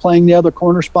Jenkins was playing the other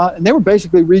corner spot. And they were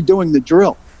basically redoing the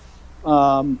drill.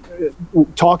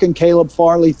 Talking Caleb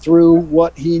Farley through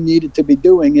what he needed to be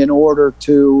doing in order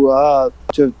to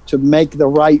make the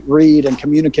right read and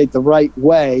communicate the right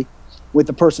way with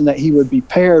the person that he would be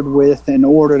paired with in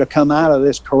order to come out of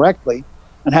this correctly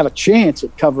and have a chance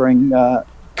at covering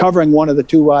one of the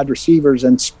two wide receivers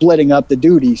and splitting up the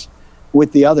duties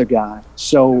with the other guy.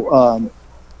 So,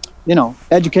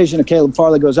 education of Caleb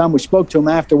Farley goes on. We spoke to him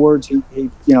afterwards. He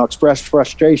expressed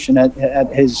frustration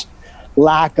at his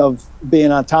lack of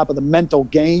being on top of the mental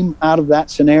game out of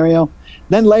that scenario.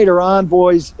 Then later on,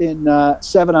 boys, in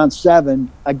 7-on-7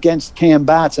 against Cam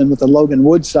Batson with the Logan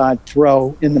Woodside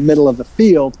throw in the middle of the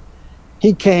field,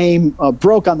 he came,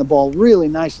 broke on the ball really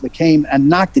nicely, came and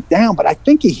knocked it down, but I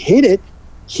think he hit it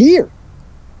here,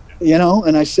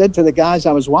 and I said to the guys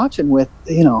I was watching with,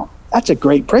 that's a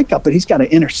great breakup, but he's got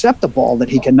to intercept the ball that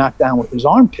he can knock down with his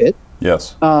armpit.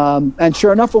 Yes. And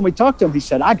sure enough, when we talked to him, he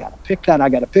said, I got to pick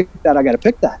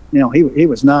that. He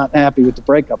was not happy with the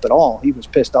breakup at all. He was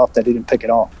pissed off that he didn't pick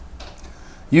it off.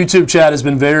 YouTube chat has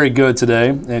been very good today,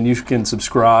 and you can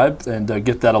subscribe and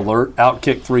get that alert,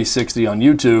 Outkick 360 on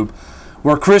YouTube,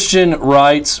 where Christian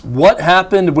writes, what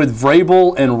happened with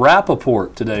Vrabel and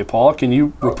Rappaport today, Paul? Can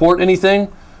you report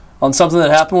anything on something that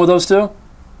happened with those two?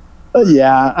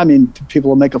 Yeah, I mean, people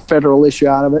will make a federal issue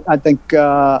out of it. I think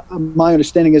my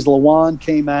understanding is Lewan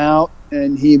came out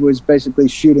and he was basically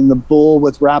shooting the bull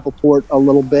with Rappaport a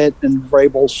little bit, and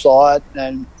Vrabel saw it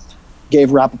and gave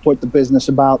Rappaport the business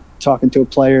about talking to a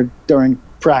player during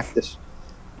practice.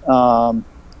 And,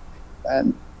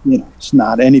 it's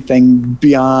not anything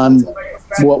beyond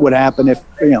what would happen if,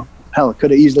 hell, it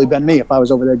could have easily been me if I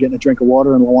was over there getting a drink of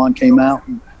water and Lewan came out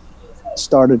and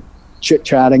started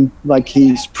chit-chatting like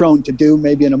he's prone to do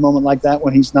maybe in a moment like that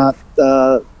when he's not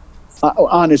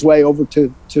on his way over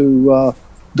to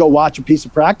go watch a piece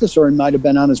of practice, or he might have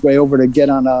been on his way over to get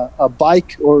on a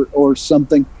bike or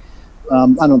something.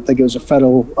 I don't think it was a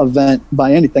federal event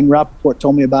by anything. Rappaport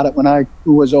told me about it when I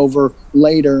was over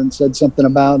later and said something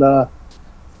about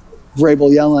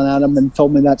Vrabel yelling at him and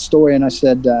told me that story. And I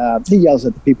said, he yells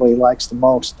at the people he likes the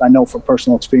most. I know from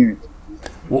personal experience.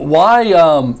 Why,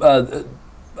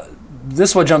 this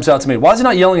is what jumps out to me. Why is he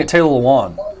not yelling at Taylor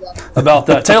Lewan about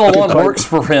that? Taylor Lewan works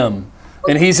for him,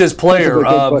 and he's his player.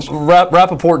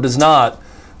 Rappaport does not.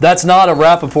 That's not a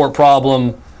Rappaport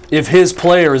problem if his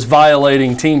player is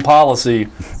violating team policy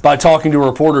by talking to a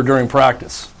reporter during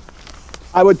practice.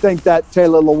 I would think that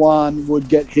Taylor Lewan would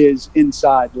get his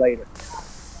inside later.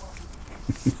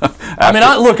 I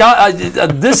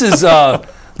mean, this is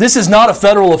not a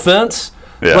federal offense,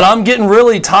 but I'm getting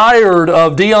really tired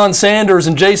of Deion Sanders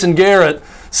and Jason Garrett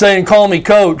saying, "Call me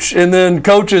coach," and then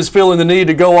coaches feeling the need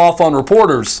to go off on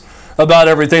reporters about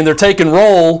everything. They're taking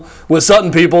roll with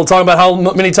Sutton people, talking about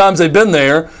how many times they've been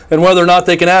there and whether or not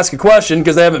they can ask a question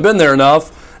because they haven't been there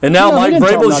enough. And now Mike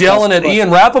Vrabel's yelling at Ian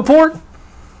Rappaport?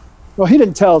 Well, he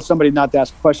didn't tell somebody not to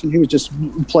ask a question. He was just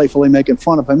playfully making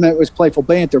fun of him. It was playful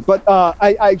banter. But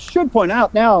I should point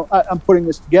out now, I'm putting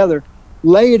this together.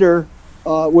 Later,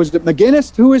 was it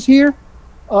McGinnis who was here?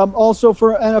 Also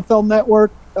for NFL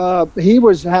Network. He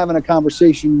was having a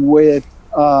conversation with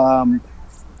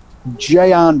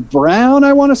Jayon Brown,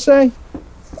 I want to say,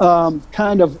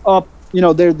 kind of up,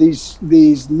 there are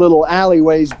these little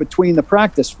alleyways between the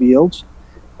practice fields,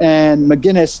 and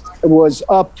McGinnis was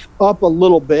up a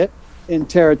little bit in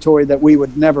territory that we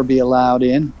would never be allowed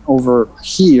in over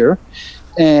here,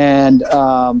 and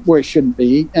where he shouldn't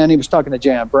be. And he was talking to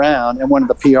Jayon Brown, and one of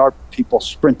the PR people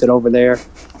sprinted over there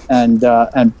and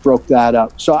broke that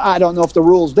up. So I don't know if the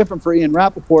rule's different for Ian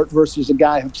Rappaport versus a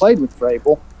guy who played with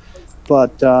Vrabel.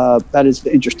 But that is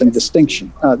the interesting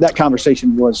distinction. That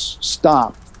conversation was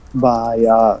stopped by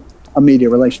a media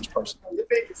relations person.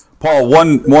 Paul,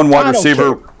 one wide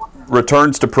receiver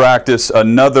returns to practice,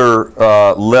 another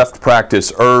left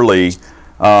practice early.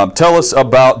 Tell us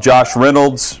about Josh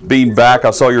Reynolds being back.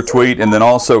 I saw your tweet, and then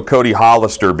also Cody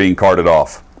Hollister being carted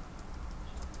off.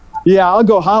 Yeah, I'll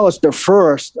go Hollister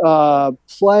first.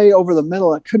 Play over the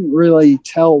middle, I couldn't really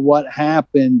tell what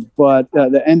happened, but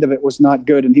the end of it was not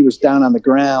good, and he was down on the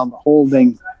ground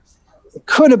holding. It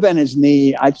could have been his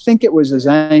knee. I think it was his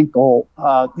ankle.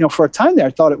 For a time there, I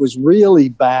thought it was really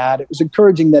bad. It was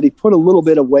encouraging that he put a little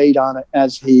bit of weight on it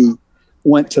as he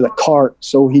went to the cart,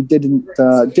 so he didn't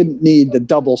need the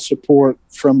double support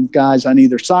from guys on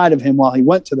either side of him while he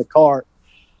went to the cart.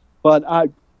 But I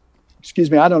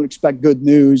don't expect good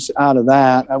news out of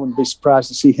that. I wouldn't be surprised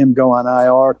to see him go on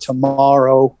IR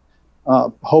tomorrow.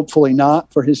 Hopefully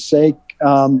not, for his sake.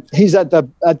 He's at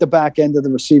the back end of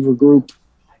the receiver group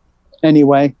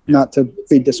anyway, not to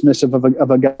be dismissive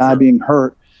of a guy being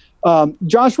hurt.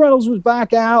 Josh Reynolds was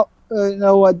back out.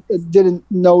 I didn't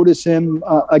notice him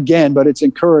again, but it's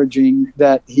encouraging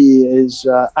that he is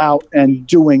out and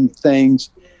doing things.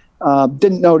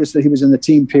 Didn't notice that he was in the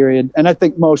team period. And I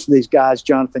think most of these guys,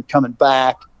 Jonathan, coming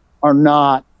back are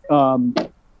not,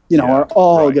 are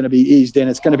all going to be eased in.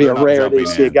 It's going to be a rarity to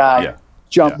see a guy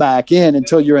jump back in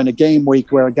until you're in a game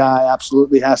week where a guy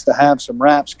absolutely has to have some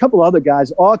reps. A couple other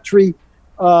guys, Autry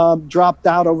dropped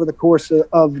out over the course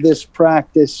of this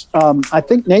practice. I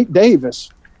think Nate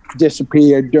Davis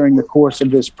disappeared during the course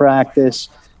of this practice.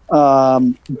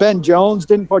 Ben Jones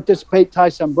didn't participate. Ty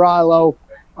Sambrailo,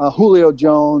 Julio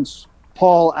Jones,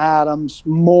 Paul Adams,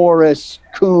 Morris,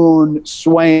 Kuhn,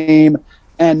 Swaim,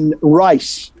 and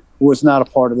Rice was not a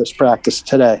part of this practice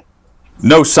today.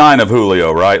 No sign of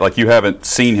Julio, right? Like you haven't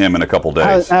seen him in a couple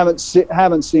days. Haven't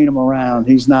seen him around.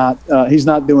 He's not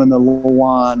doing the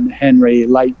Lewan Henry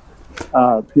light,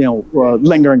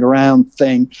 lingering around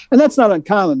thing. And that's not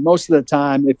uncommon. Most of the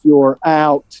time, if you're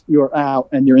out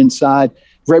and you're inside.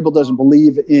 Vrabel doesn't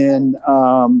believe in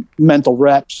mental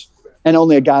reps. And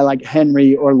only a guy like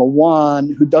Henry or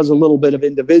Lewan, who does a little bit of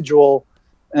individual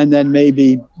and then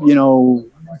maybe,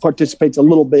 participates a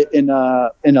little bit in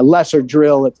a lesser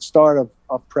drill at the start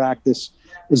of practice,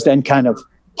 is then kind of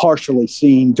partially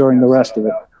seen during the rest of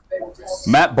it.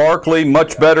 Matt Barkley,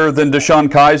 much better than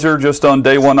Deshaun Kaiser just on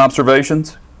day one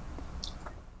observations?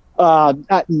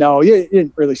 No, you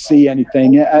didn't really see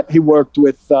anything. He worked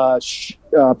with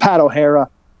Pat O'Hara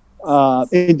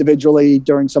individually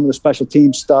during some of the special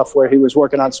team stuff where he was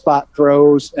working on spot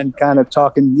throws and kind of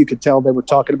talking. You could tell they were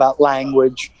talking about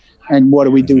language and what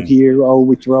do we do here? Oh,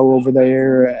 we throw over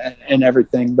there and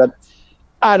everything. But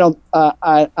I don't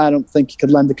think you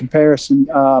could lend the comparison.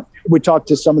 We talked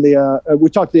to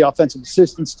the offensive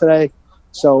assistants today.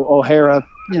 So O'Hara,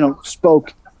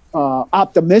 spoke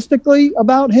optimistically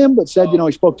about him, but said,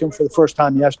 he spoke to him for the first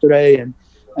time yesterday, and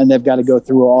they've got to go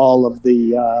through all of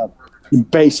the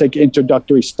basic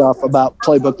introductory stuff about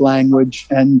playbook language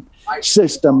and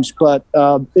systems, but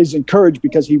is encouraged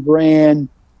because he ran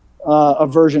a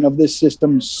version of this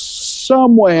system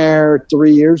somewhere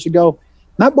 3 years ago.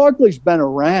 Matt Barkley's been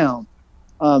around,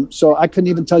 so I couldn't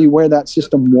even tell you where that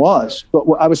system was, but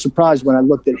I was surprised when I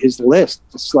looked at his list.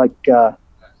 It's like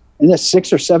in the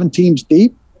 6 or 7 teams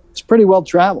deep. It's pretty well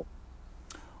traveled.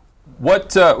 What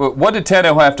did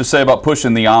Tannehill have to say about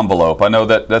pushing the envelope? I know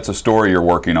that's a story you're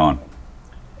working on.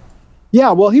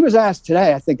 Yeah, well, he was asked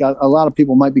today. I think a lot of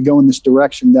people might be going this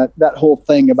direction, that whole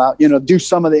thing about, do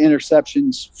some of the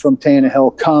interceptions from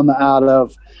Tannehill come out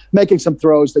of making some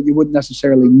throws that you wouldn't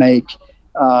necessarily make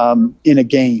in a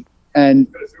game. And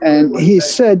he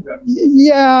said,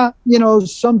 yeah,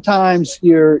 sometimes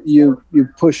you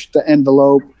push the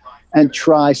envelope and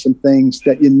try some things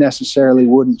that you necessarily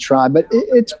wouldn't try. But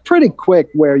it's pretty quick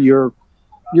where you're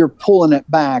pulling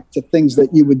it back to things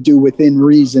that you would do within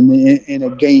reason in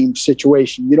a game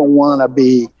situation. You don't want to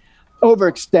be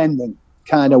overextending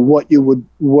kind of what you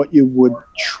would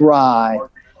try.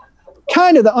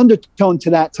 Kind of the undertone to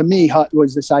that, to me,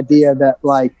 was this idea that,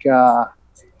 like,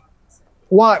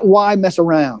 why mess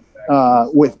around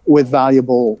with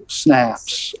valuable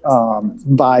snaps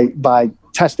by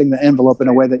testing the envelope in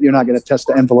a way that you're not going to test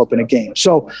the envelope in a game.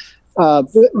 So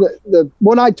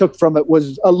what I took from it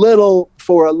was a little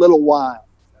for a little while,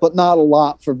 but not a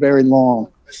lot for very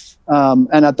long.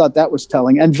 And I thought that was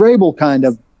telling. And Vrabel kind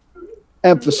of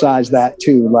emphasized that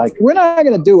too. Like, we're not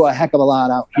going to do a heck of a lot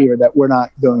out here that we're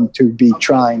not going to be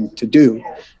trying to do.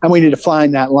 And we need to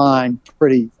find that line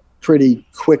pretty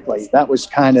quickly. That was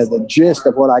kind of the gist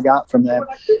of what I got from them.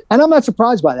 And I'm not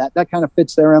surprised by that. That kind of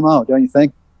fits their MO, don't you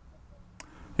think?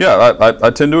 Yeah,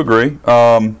 I tend to agree.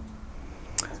 I'm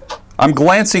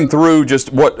glancing through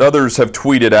just what others have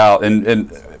tweeted out,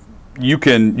 and you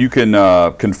can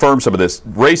confirm some of this.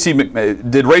 Did Racey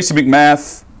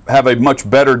McMath have a much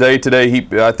better day today?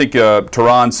 I think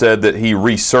Tehran said that he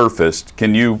resurfaced.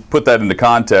 Can you put that into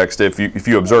context if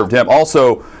you observed him?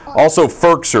 Also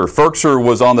Firkser. Firkser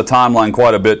was on the timeline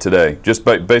quite a bit today, just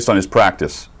based on his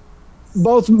practice.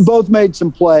 Both made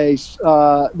some plays.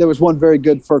 There was one very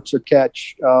good Firkser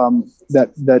catch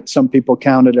that some people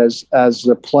counted as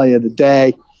a play of the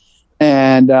day.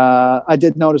 And I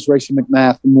did notice Racey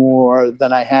McMath more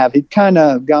than I have. He'd kind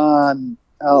of gone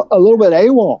a little bit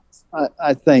AWOL,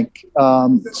 I think.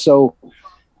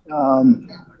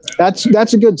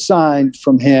 That's a good sign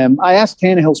from him. I asked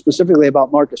Tannehill specifically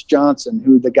about Marcus Johnson,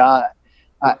 who the guy –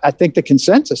 I think the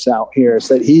consensus out here is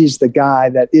that he's the guy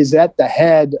that is at the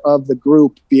head of the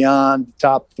group beyond the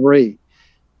top 3.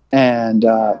 And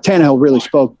Tannehill really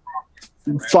spoke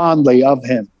fondly of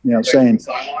him, saying,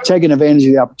 taking advantage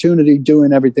of the opportunity,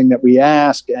 doing everything that we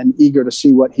ask, and eager to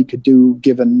see what he could do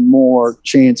given more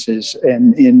chances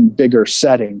and in bigger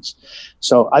settings.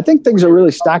 So I think things are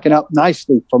really stacking up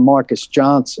nicely for Marcus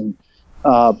Johnson.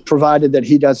 Provided that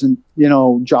he doesn't,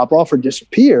 drop off or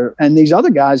disappear. And these other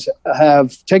guys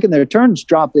have taken their turns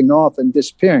dropping off and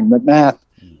disappearing. McMath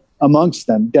amongst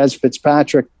them. Des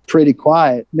Fitzpatrick, pretty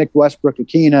quiet. Nick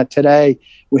Westbrook-Ikhine today,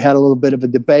 we had a little bit of a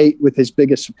debate with his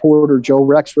biggest supporter, Joe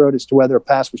Rexrode, as to whether a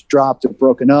pass was dropped or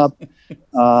broken up.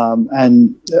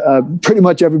 And pretty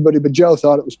much everybody but Joe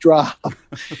thought it was dropped.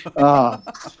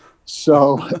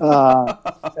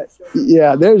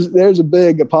 There's a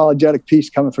big apologetic piece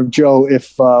coming from Joe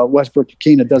if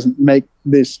Westbrook-Ikhine doesn't make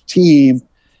this team.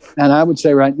 And I would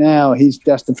say right now he's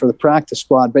destined for the practice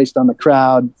squad based on the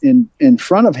crowd in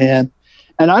front of him.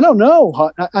 And I don't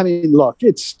know. I mean, look,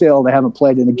 it's still, they haven't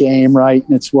played in a game, right?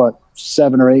 And it's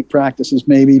 7 or 8 practices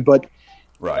maybe, but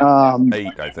right.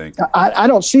 8, I think. I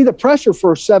don't see the pressure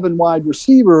for 7 wide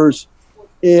receivers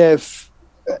if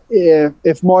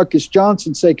Marcus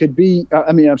Johnson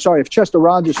if Chester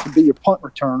Rogers could be your punt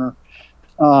returner,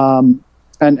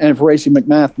 and if Racey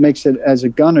McMath makes it as a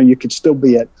gunner, you could still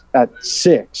be at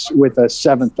 6 with a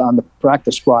 7th on the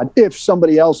practice squad. If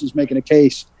somebody else is making a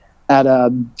case at a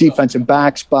defensive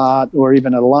back spot or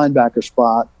even at a linebacker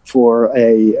spot for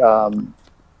a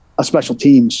special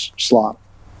teams slot.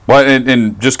 Well,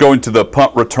 and just going to the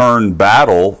punt return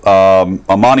battle,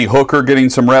 Amani Hooker getting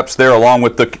some reps there, along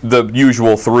with the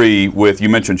usual 3 with, you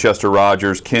mentioned Chester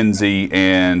Rogers, Kinsey,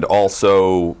 and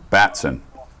also Batson.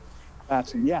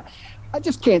 Yeah. I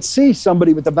just can't see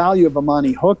somebody with the value of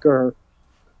Amani Hooker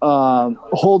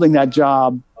holding that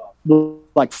job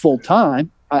like full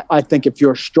time. I think if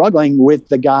you're struggling with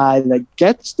the guy that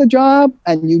gets the job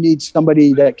and you need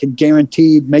somebody that can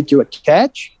guaranteed make you a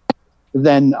catch,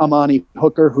 then Amani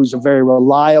Hooker, who's a very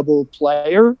reliable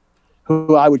player,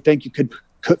 who I would think you could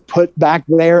put back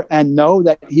there and know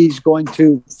that he's going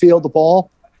to field the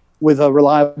ball with a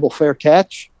reliable fair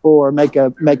catch or make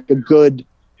a good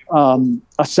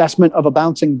assessment of a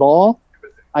bouncing ball.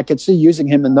 I could see using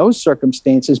him in those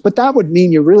circumstances, but that would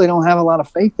mean you really don't have a lot of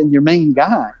faith in your main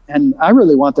guy. And I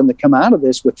really want them to come out of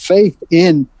this with faith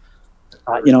in,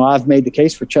 I've made the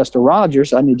case for Chester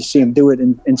Rogers. I need to see him do it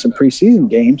in some preseason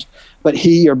games. But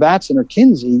he or Batson or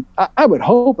Kinsey, I would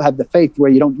hope have the faith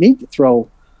where you don't need to throw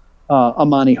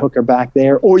Amani Hooker back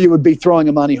there, or you would be throwing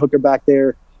Amani Hooker back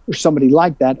there or somebody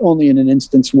like that only in an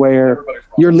instance where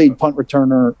your lead punt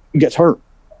returner gets hurt.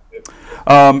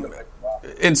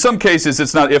 In some cases,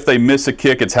 it's not if they miss a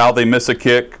kick, it's how they miss a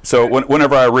kick. So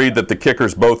whenever I read that the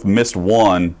kickers both missed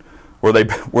one, were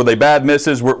they bad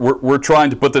misses? We're trying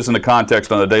to put this into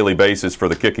context on a daily basis for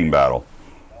the kicking battle.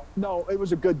 No, it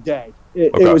was a good day.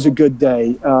 It was a good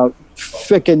day.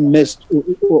 Ficken missed,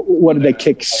 what did they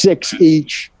kick? 6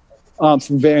 each from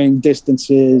varying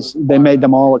distances. They made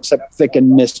them all except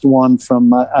Ficken missed one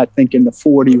from, I think, in the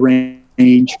 40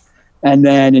 range. And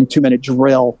then in 2-minute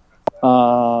drill,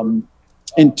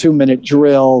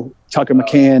 Tucker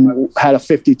McCann had a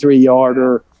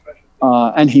 53-yarder,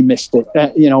 and he missed it.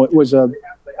 It was a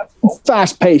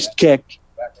fast-paced kick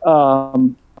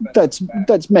that's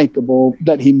makeable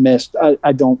that he missed.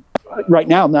 I don't right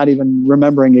now. I'm not even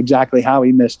remembering exactly how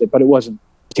he missed it, but it wasn't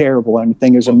terrible or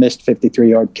anything. It was a missed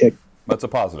 53-yard kick. That's a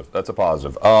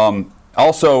positive.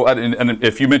 Also, and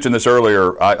if you mentioned this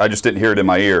earlier, I just didn't hear it in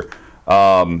my ear.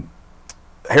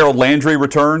 Harold Landry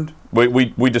returned.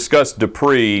 We discussed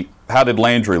Dupree. How did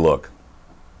Landry look?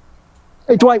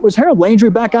 Hey, Dwight, was Harold Landry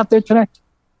back out there today?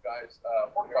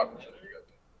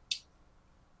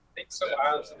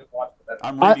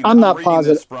 I'm not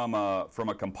positive. This from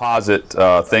a composite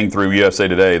thing through USA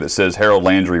Today that says Harold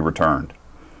Landry returned.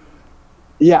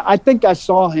 Yeah, I think I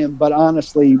saw him, but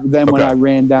honestly, then when I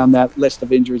ran down that list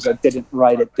of injuries, I didn't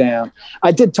write it down.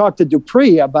 I did talk to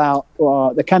Dupree about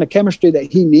the kind of chemistry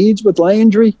that he needs with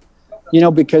Landry,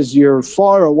 because you're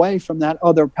far away from that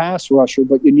other pass rusher,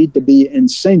 but you need to be in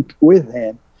sync with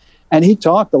him. And he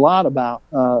talked a lot about,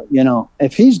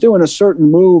 if he's doing a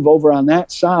certain move over on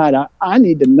that side, I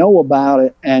need to know about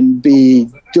it and be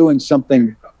doing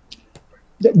something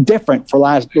different, for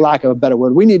lack of a better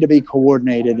word. We need to be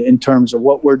coordinated in terms of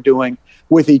what we're doing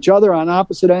with each other on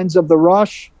opposite ends of the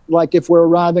rush, like if we're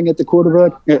arriving at the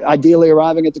quarterback, ideally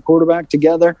arriving at the quarterback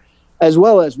together, as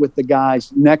well as with the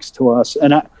guys next to us.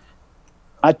 And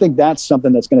I think that's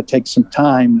something that's going to take some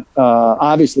time,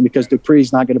 obviously, because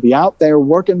Dupree's not going to be out there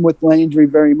working with Landry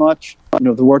very much.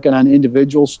 They're working on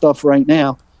individual stuff right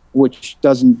now, which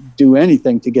doesn't do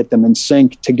anything to get them in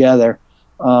sync together.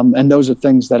 And those are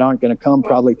things that aren't going to come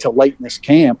probably till late in this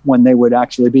camp when they would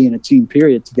actually be in a team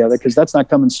period together, because that's not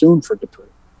coming soon for Dupree.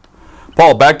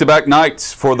 Paul, back-to-back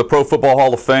nights for the Pro Football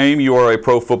Hall of Fame. You are a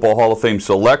Pro Football Hall of Fame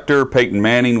selector. Peyton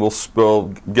Manning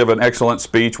will give an excellent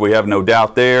speech. We have no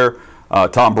doubt there.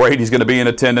 Tom Brady's going to be in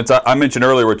attendance. I mentioned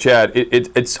earlier with Chad,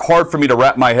 it's hard for me to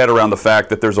wrap my head around the fact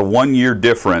that there's a 1-year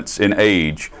difference in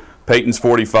age. Peyton's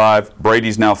 45,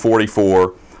 Brady's now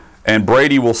 44. And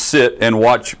Brady will sit and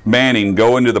watch Manning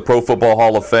go into the Pro Football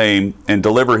Hall of Fame and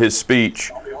deliver his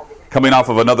speech coming off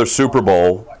of another Super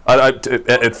Bowl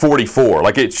at 44.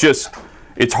 Like,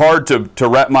 it's hard to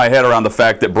wrap my head around the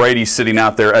fact that Brady's sitting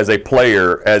out there as a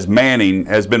player, as Manning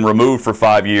has been removed for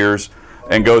 5 years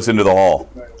and goes into the Hall.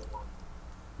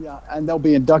 Yeah, and they'll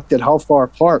be inducted how far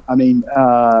apart? I mean,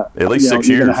 at least 6 years.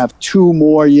 You're going to have 2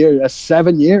 more years,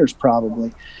 7 years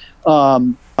probably.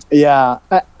 Yeah,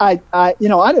 I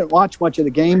didn't watch much of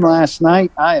the game last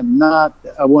night. I am not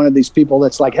one of these people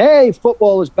that's like, hey,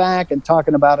 football is back, and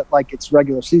talking about it like it's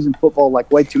regular season football,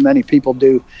 like way too many people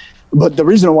do. But the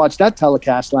reason I watched that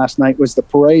telecast last night was the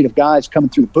parade of guys coming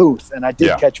through the booth, and I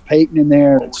did catch Peyton in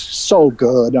there. It's so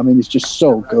good. I mean, he's just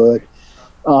so good.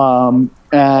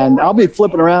 And I'll be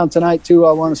flipping around tonight, too.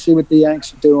 I want to see what the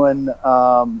Yanks are doing.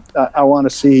 I want to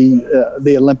see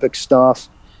the Olympic stuff.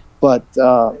 But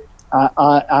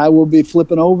I will be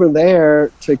flipping over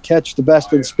there to catch the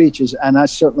best of the speeches, and I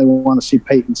certainly want to see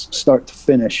Peyton's start to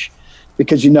finish,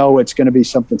 because it's going to be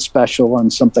something special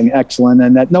and something excellent,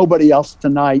 and that nobody else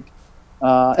tonight.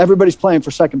 Everybody's playing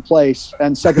for second place,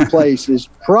 and second place is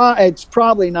it's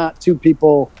probably not 2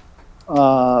 people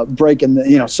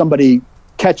breaking somebody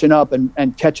catching up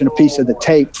and catching a piece of the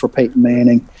tape for Peyton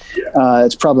Manning.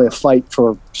 It's probably a fight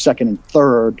for second and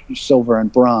third, silver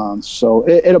and bronze. So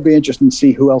it'll be interesting to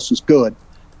see who else is good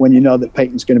when you know that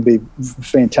Peyton's going to be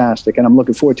fantastic. And I'm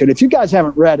looking forward to it. If you guys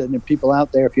haven't read it, and people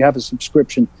out there, if you have a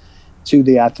subscription to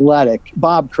The Athletic,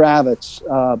 Bob Kravitz,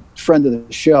 friend of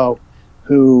the show,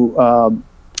 who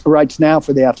writes now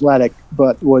for The Athletic,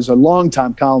 but was a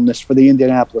longtime columnist for the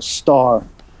Indianapolis Star,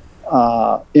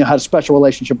 had a special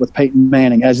relationship with Peyton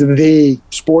Manning as the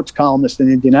sports columnist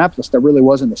in Indianapolis. There really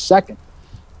wasn't a second.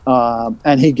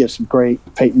 And he gives some great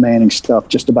Peyton Manning stuff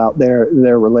just about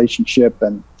their relationship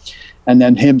and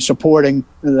then him supporting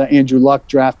the Andrew Luck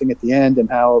drafting at the end and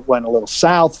how it went a little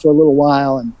south for a little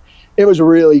while. And it was a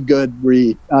really good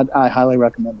read. I highly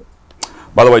recommend it.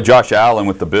 By the way, Josh Allen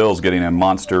with the Bills getting a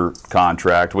monster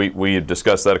contract. We had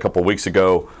discussed that a couple of weeks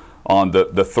ago on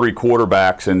the three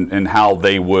quarterbacks and how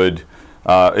they would,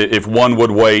 if one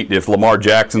would wait, if Lamar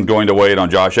Jackson's going to wait on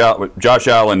Josh Allen. Josh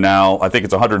Allen now, I think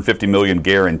it's $150 million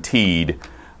guaranteed,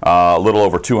 a little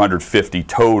over $250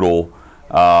 total,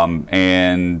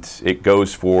 and it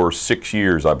goes for 6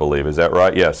 years, I believe. Is that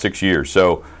right? Yeah, 6 years.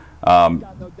 So,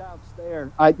 got no doubts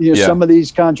there. Some of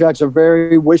these contracts are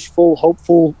very wishful,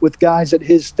 hopeful with guys at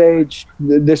his stage.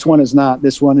 This one is not.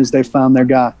 This one is they found their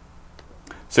guy.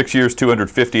 6 years,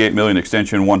 $258 million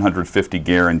extension, $150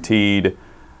 guaranteed.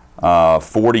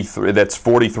 43. That's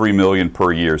 $43 million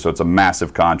per year. So it's a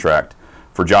massive contract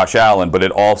for Josh Allen. But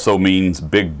it also means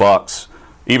big bucks.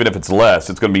 Even if it's less,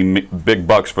 it's going to be big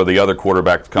bucks for the other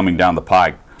quarterbacks coming down the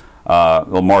pike.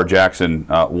 Lamar Jackson,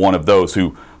 one of those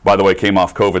who, by the way, came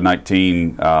off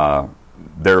COVID-19,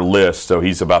 their list. So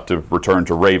he's about to return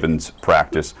to Ravens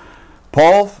practice.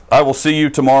 Paul, I will see you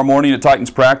tomorrow morning at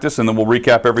Titans practice, and then we'll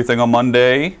recap everything on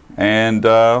Monday and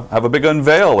have a big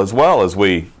unveil as well as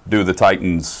we do the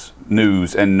Titans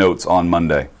news and notes on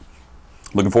Monday.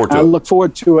 Looking forward to it. I look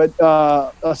forward to it.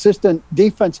 Assistant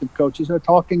defensive coaches are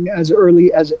talking as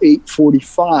early as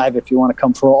 8:45 if you want to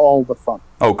come for all the fun.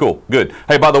 Oh, cool. Good.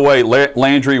 Hey, by the way,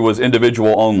 Landry was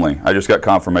individual only. I just got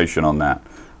confirmation on that.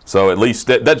 So at least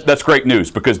that's great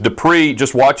news because Dupree,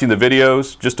 just watching the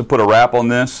videos, just to put a wrap on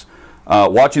this,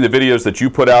 watching the videos that you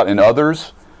put out and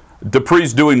others,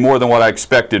 Dupree's doing more than what I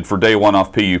expected for day one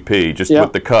off PUP, just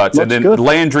with the cuts. Looks and then good.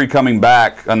 Landry coming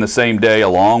back on the same day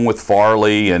along with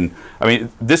Farley. And, I mean,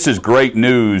 this is great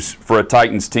news for a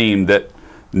Titans team that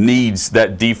needs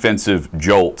that defensive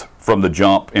jolt from the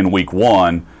jump in week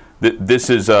one. This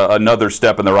is another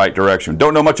step in the right direction.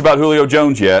 Don't know much about Julio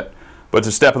Jones yet, but it's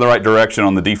a step in the right direction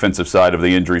on the defensive side of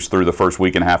the injuries through the first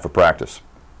week and a half of practice.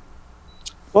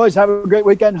 Boys, have a great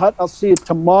weekend. Hut, I'll see you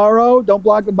tomorrow. Don't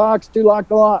block the box. Do lock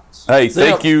the lots. Hey,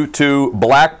 thank you to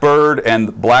Blackbird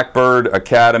and Blackbird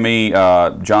Academy,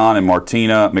 John and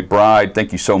Martina McBride.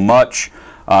 Thank you so much.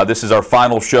 This is our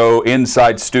final show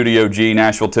inside Studio G,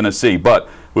 Nashville, Tennessee. But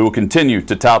we will continue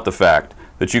to tout the fact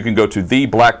that you can go to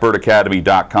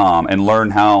theblackbirdacademy.com and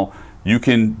learn how you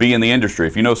can be in the industry.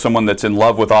 If you know someone that's in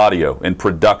love with audio and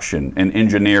production and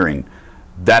engineering,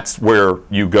 that's where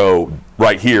you go.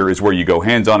 Right here is where you go.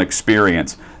 Hands-on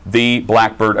experience.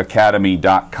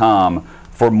 TheBlackbirdAcademy.com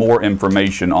for more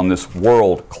information on this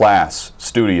world-class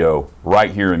studio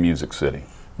right here in Music City.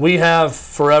 We have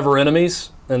forever enemies,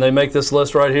 and they make this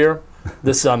list right here.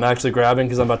 This I'm actually grabbing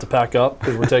because I'm about to pack up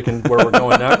because we're taking where we're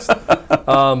going next.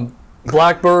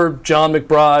 Blackbird, John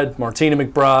McBride, Martina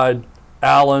McBride,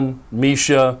 Alan,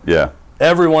 Misha. Yeah.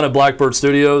 Everyone at Blackbird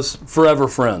Studios, forever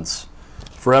friends.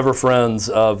 Forever friends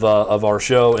of our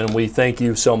show, and we thank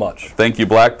you so much. Thank you,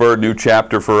 Blackbird. New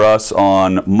chapter for us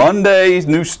on Monday.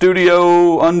 New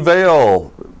studio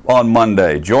unveil on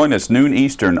Monday. Join us noon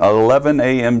Eastern, 11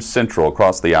 a.m. Central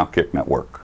across the Outkick Network.